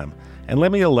time. And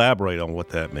let me elaborate on what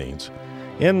that means.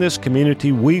 In this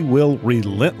community, we will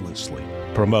relentlessly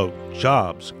promote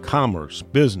jobs, commerce,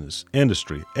 business,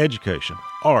 industry, education,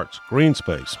 arts, green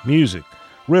space, music,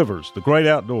 rivers, the great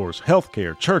outdoors,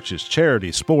 healthcare, churches,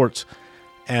 charities, sports,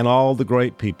 and all the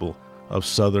great people of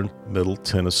southern Middle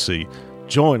Tennessee.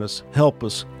 Join us, help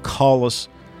us, call us.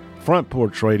 Front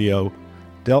Porch Radio,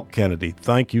 Del Kennedy,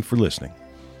 thank you for listening.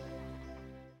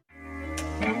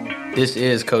 This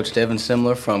is Coach Devin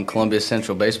Simler from Columbia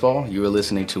Central Baseball. You are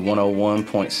listening to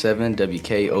 101.7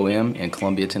 WKOM in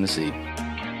Columbia, Tennessee.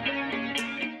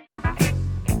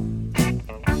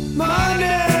 Money,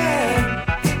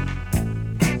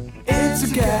 it's a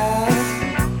gas.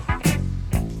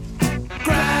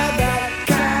 Grab that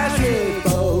cash with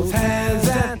both hands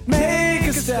and make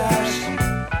a stash.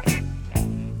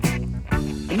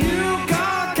 You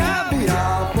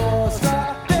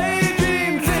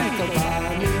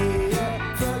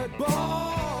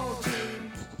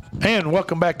and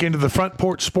welcome back into the Front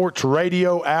Porch Sports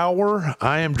Radio Hour.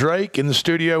 I am Drake in the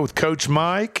studio with Coach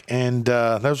Mike, and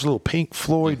that was a little Pink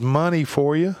Floyd money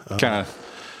for you. Kind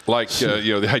of like,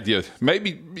 the idea,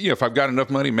 maybe, if I've got enough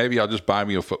money, maybe I'll just buy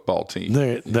me a football team.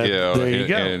 There you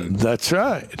go. That's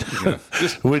right.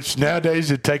 Which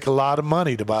nowadays it'd take a lot of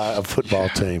money to buy a football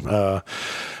team.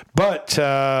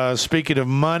 But speaking of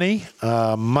money,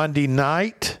 Monday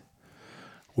night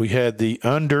we had the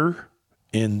under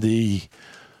in the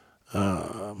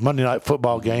Monday night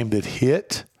football game that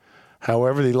hit.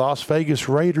 However, the Las Vegas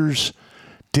Raiders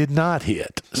did not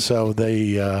hit. So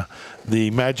the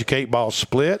Magic 8 Ball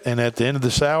split. And at the end of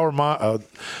this hour,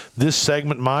 this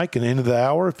segment, Mike, and the end of the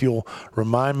hour, if you'll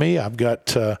remind me, I've got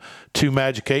 2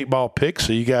 Magic 8 Ball picks.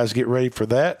 So you guys get ready for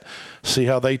that. See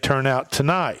how they turn out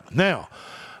tonight. Now,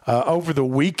 over the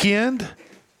weekend,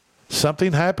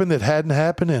 something happened that hadn't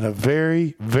happened in a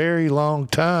very, very long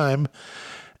time.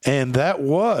 And that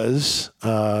was,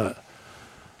 in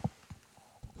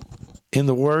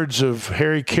the words of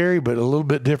Harry Carey, but a little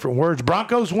bit different words,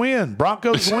 Broncos win.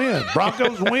 Broncos win.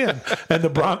 Broncos win. And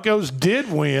the Broncos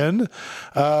did win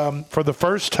for the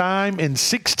first time in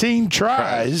 16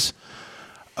 tries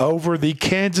over the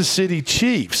Kansas City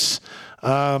Chiefs.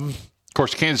 Of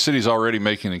course, Kansas City's already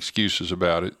making excuses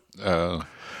about it. Well,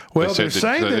 they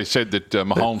said that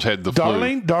Mahomes had the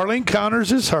flu. Darlene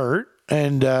Connors is hurt.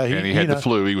 And he had the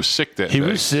flu. He was sick that day. He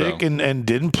was sick and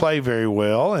didn't play very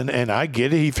well. And I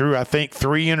get it. He threw, I think,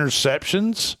 3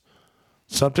 interceptions,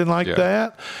 something like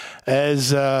that.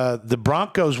 As the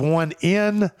Broncos won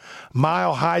in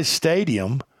Mile High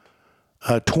Stadium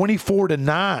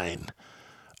 24-9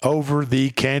 over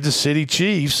the Kansas City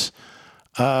Chiefs.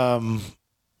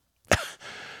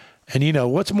 And,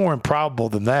 what's more improbable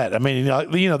than that? I mean,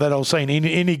 that old saying,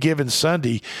 any given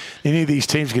Sunday, any of these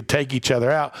teams could take each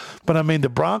other out. But, I mean, the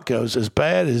Broncos, as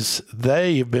bad as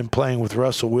they have been playing with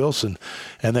Russell Wilson,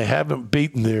 and they haven't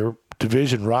beaten their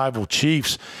division rival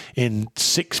Chiefs in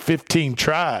 15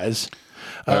 tries.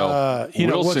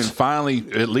 Wilson finally,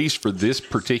 at least for this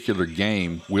particular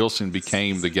game, Wilson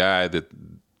became the guy that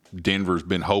Denver's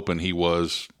been hoping he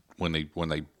was when they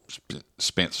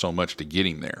spent so much to get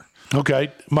him there.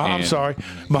 Okay. I'm sorry.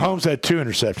 Mahomes had 2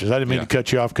 interceptions. I didn't mean to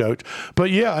cut you off, Coach.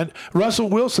 But, Russell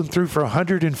Wilson threw for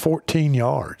 114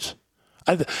 yards.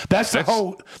 That's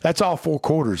all 4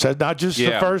 quarters. That's not just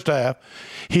the first half.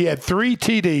 He had 3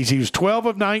 TDs. He was 12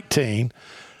 of 19.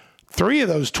 3 of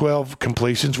those 12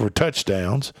 completions were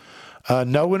touchdowns.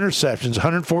 No interceptions,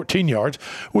 114 yards,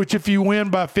 which if you win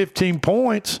by 15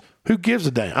 points, who gives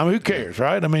a damn? I mean, who cares,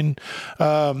 right? I mean,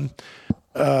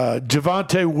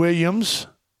 Javonte Williams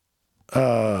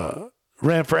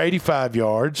ran for 85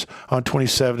 yards on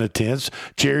 27 attempts.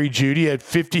 Jerry Jeudy had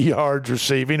 50 yards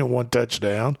receiving and 1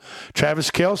 touchdown. Travis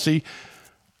Kelce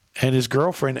and his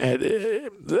girlfriend,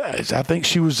 I think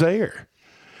she was there.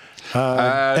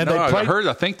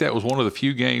 I think that was one of the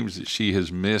few games that she has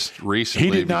missed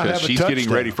recently because she's getting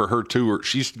ready for her tour.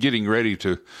 She's getting ready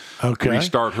to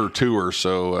restart her tour,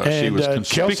 so she was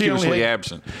conspicuously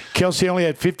absent. Kelce only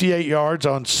had 58 yards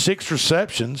on 6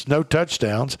 receptions, no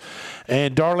touchdowns.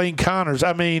 And Darlene Connors,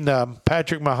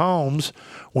 Patrick Mahomes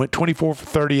went 24 for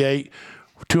 38,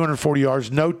 240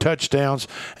 yards, no touchdowns,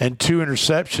 and 2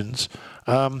 interceptions.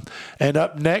 And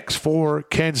up next for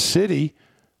Kansas City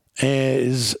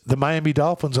is the Miami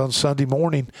Dolphins on Sunday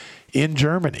morning in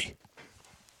Germany.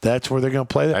 That's where they're going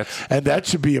to play that. And that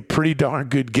should be a pretty darn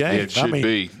good game. It should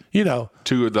be.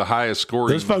 2 of the highest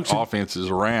scoring offenses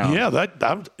around. Yeah,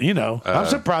 I'm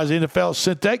surprised the NFL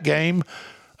sent that game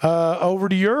over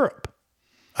to Europe.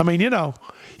 I mean,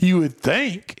 you would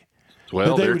think.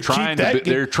 Well, they're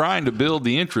trying to build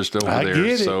the interest over there. I get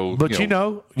it, so, but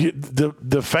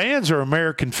the fans are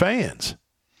American fans.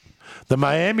 The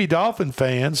Miami Dolphin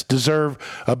fans deserve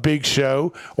a big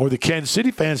show, or the Kansas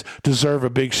City fans deserve a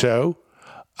big show.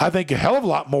 I think a hell of a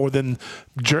lot more than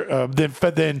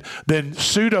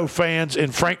pseudo fans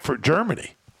in Frankfurt,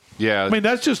 Germany. Yeah, I mean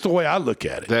that's just the way I look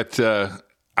at it. That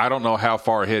I don't know how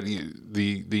far ahead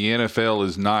the NFL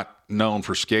is not known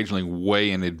for scheduling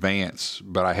way in advance,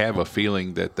 but I have a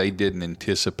feeling that they didn't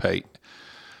anticipate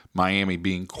Miami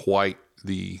being quite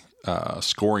the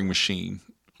scoring machine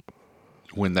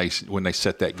when they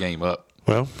set that game up.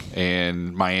 Well,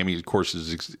 and Miami, of course,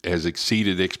 has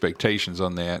exceeded expectations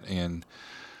on that. And,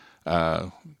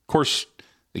 of course,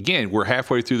 again, we're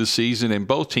halfway through the season, and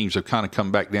both teams have kind of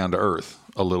come back down to earth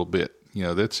a little bit.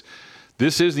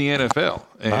 This is the NFL.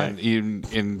 And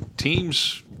in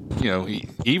teams,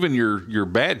 even your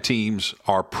bad teams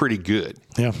are pretty good.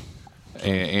 Yeah.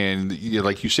 And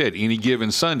like you said, any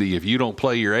given Sunday, if you don't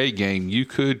play your A game, you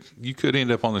could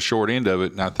end up on the short end of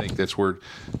it. And I think that's where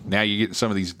now you're getting some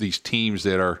of these teams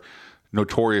that are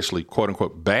notoriously quote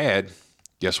unquote bad.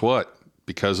 Guess what?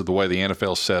 Because of the way the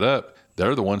NFL's set up,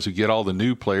 they're the ones who get all the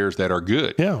new players that are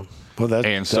good. Yeah. Well, that's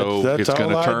it's going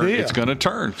to turn. It's going to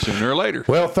turn sooner or later.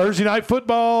 Well, Thursday night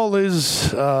football is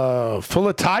full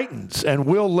of Titans and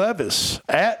Will Levis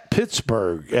at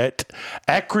Pittsburgh at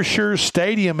Acrisure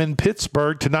Stadium in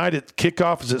Pittsburgh tonight. At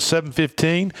kickoff is at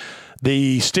 7:15.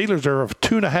 The Steelers are a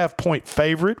 2.5-point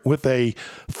favorite with a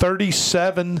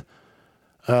 37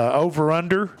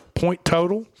 over/under point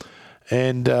total,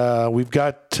 and we've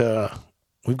got a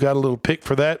little pick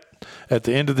for that at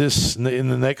the end of this in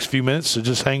the next few minutes, so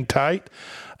just hang tight.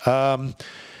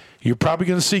 You're probably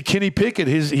going to see Kenny Pickett.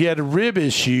 He had a rib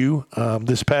issue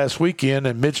this past weekend,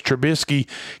 and Mitch Trubisky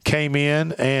came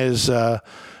in as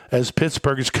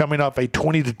Pittsburgh is coming off a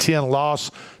 20-10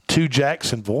 loss to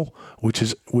Jacksonville,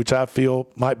 which I feel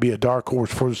might be a dark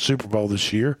horse for the Super Bowl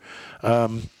this year.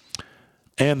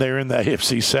 And they're in the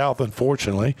AFC South,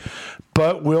 unfortunately.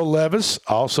 But Will Levis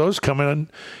also is coming in.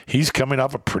 He's coming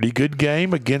off a pretty good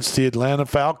game against the Atlanta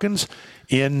Falcons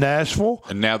in Nashville.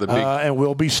 And now and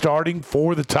will be starting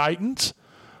for the Titans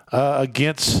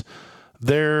against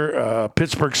their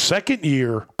Pittsburgh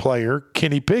second-year player,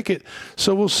 Kenny Pickett.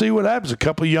 So we'll see what happens. A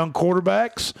couple of young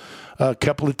quarterbacks, a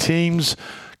couple of teams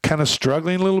kind of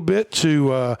struggling a little bit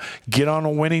to get on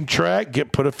a winning track,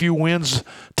 put a few wins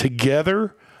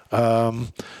together.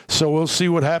 So we'll see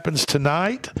what happens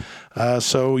tonight.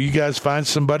 So you guys find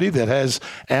somebody that has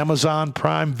Amazon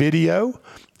Prime Video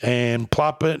and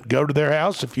plop it, go to their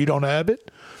house if you don't have it,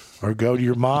 or go to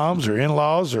your mom's or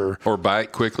in-laws or buy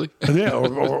it quickly. Yeah,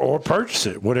 or purchase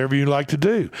it, whatever you like to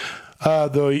do.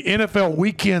 The NFL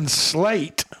weekend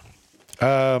slate.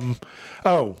 Las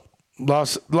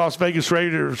Vegas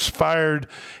Raiders fired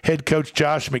head coach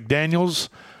Josh McDaniels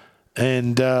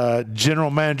and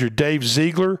general manager Dave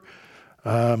Ziegler,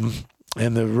 and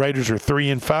the Raiders are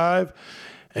 3-5.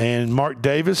 And Mark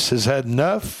Davis has had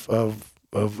enough of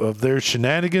their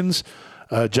shenanigans.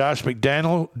 Josh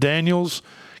McDaniels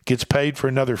gets paid for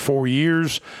another 4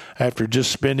 years after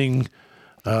just spending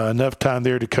enough time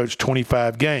there to coach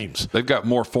 25 games. They've got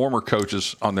more former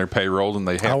coaches on their payroll than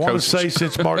they have coaches. I want to say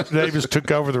since Mark Davis took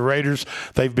over the Raiders,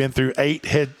 they've been through 8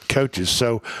 head coaches.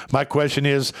 So my question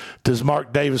is, does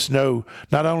Mark Davis know,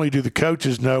 not only do the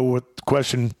coaches know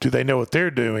do they know what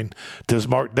they're doing, does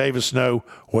Mark Davis know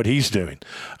what he's doing?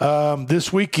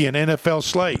 This weekend, NFL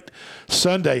slate,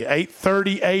 Sunday,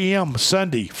 8:30 a.m.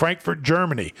 Sunday, Frankfurt,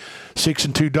 Germany,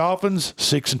 6-2 Dolphins,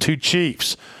 6-2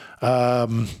 Chiefs.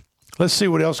 Let's see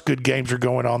what else good games are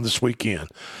going on this weekend.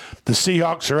 The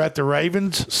Seahawks are at the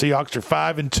Ravens. Seahawks are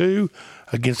 5-2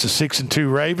 against the 6-2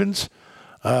 Ravens.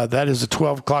 That is a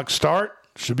 12 o'clock start.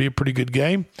 Should be a pretty good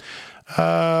game.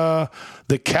 The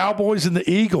Cowboys and the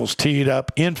Eagles teed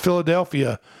up in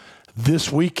Philadelphia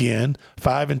this weekend.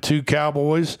 5-2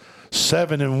 Cowboys,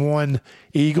 7-1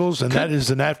 Eagles, and that is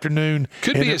an afternoon.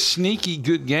 Could be a sneaky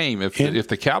good game if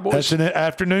the Cowboys. That's an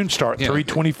afternoon start,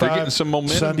 3:25. They're getting some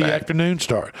momentum Sunday back. afternoon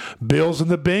start. Bills and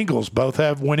the Bengals both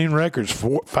have winning records: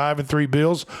 5-3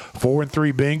 Bills,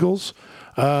 4-3 Bengals.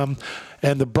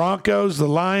 And the Broncos, the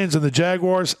Lions, and the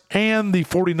Jaguars, and the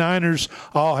 49ers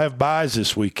all have byes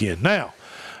this weekend. Now,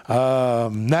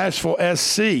 Nashville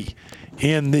SC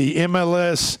in the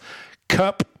MLS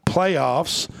Cup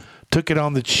playoffs took it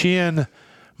on the chin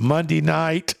Monday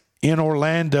night in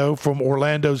Orlando from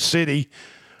Orlando City,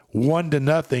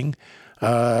 1-0.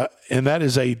 And that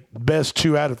is a best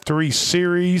 2 out of 3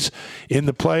 series in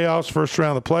the playoffs, first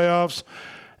round of the playoffs.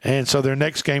 And so their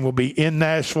next game will be in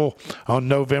Nashville on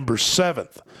November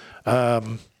 7th.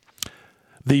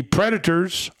 The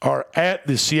Predators are at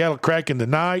the Seattle Kraken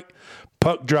tonight.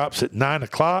 Puck drops at 9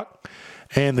 o'clock.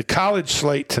 And the college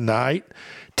slate tonight,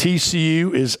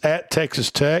 TCU is at Texas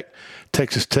Tech.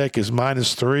 Texas Tech is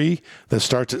 -3. That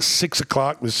starts at 6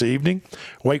 o'clock this evening.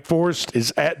 Wake Forest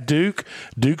is at Duke.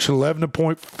 Duke's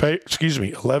 11-point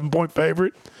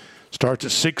favorite. Starts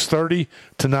at 6:30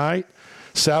 tonight.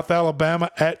 South Alabama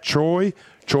at Troy.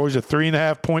 Troy's a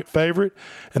 3.5-point favorite,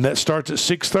 and that starts at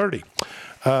 6:30.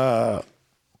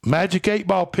 Magic 8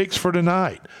 Ball picks for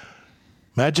tonight.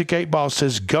 Magic 8 Ball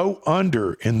says go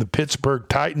under in the Pittsburgh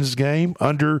Titans game,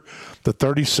 under the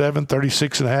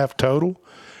 36.5 total.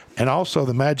 And also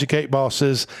the Magic 8 Ball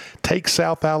says take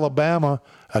South Alabama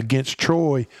against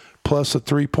Troy plus a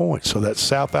 3 points. So that's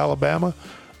South Alabama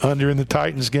under in the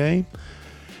Titans game.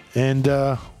 And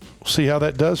see how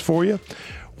that does for you.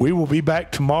 We will be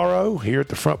back tomorrow here at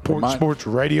the Front Porch Sports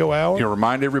Radio Hour.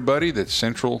 Remind everybody that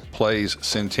Central plays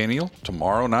Centennial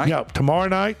tomorrow night. Yeah, tomorrow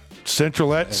night.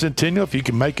 Central at Centennial. If you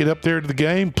can make it up there to the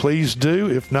game, please do.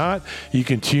 If not, you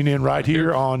can tune in right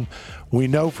here on, we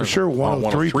know for sure,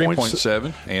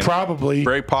 103.7. And probably.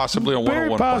 Very possibly on 101.7.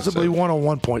 Very possibly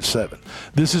 101.7.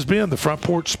 This has been the Front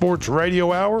Porch Sports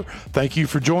Radio Hour. Thank you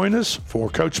for joining us. For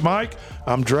Coach Mike,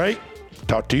 I'm Drake.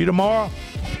 Talk to you tomorrow.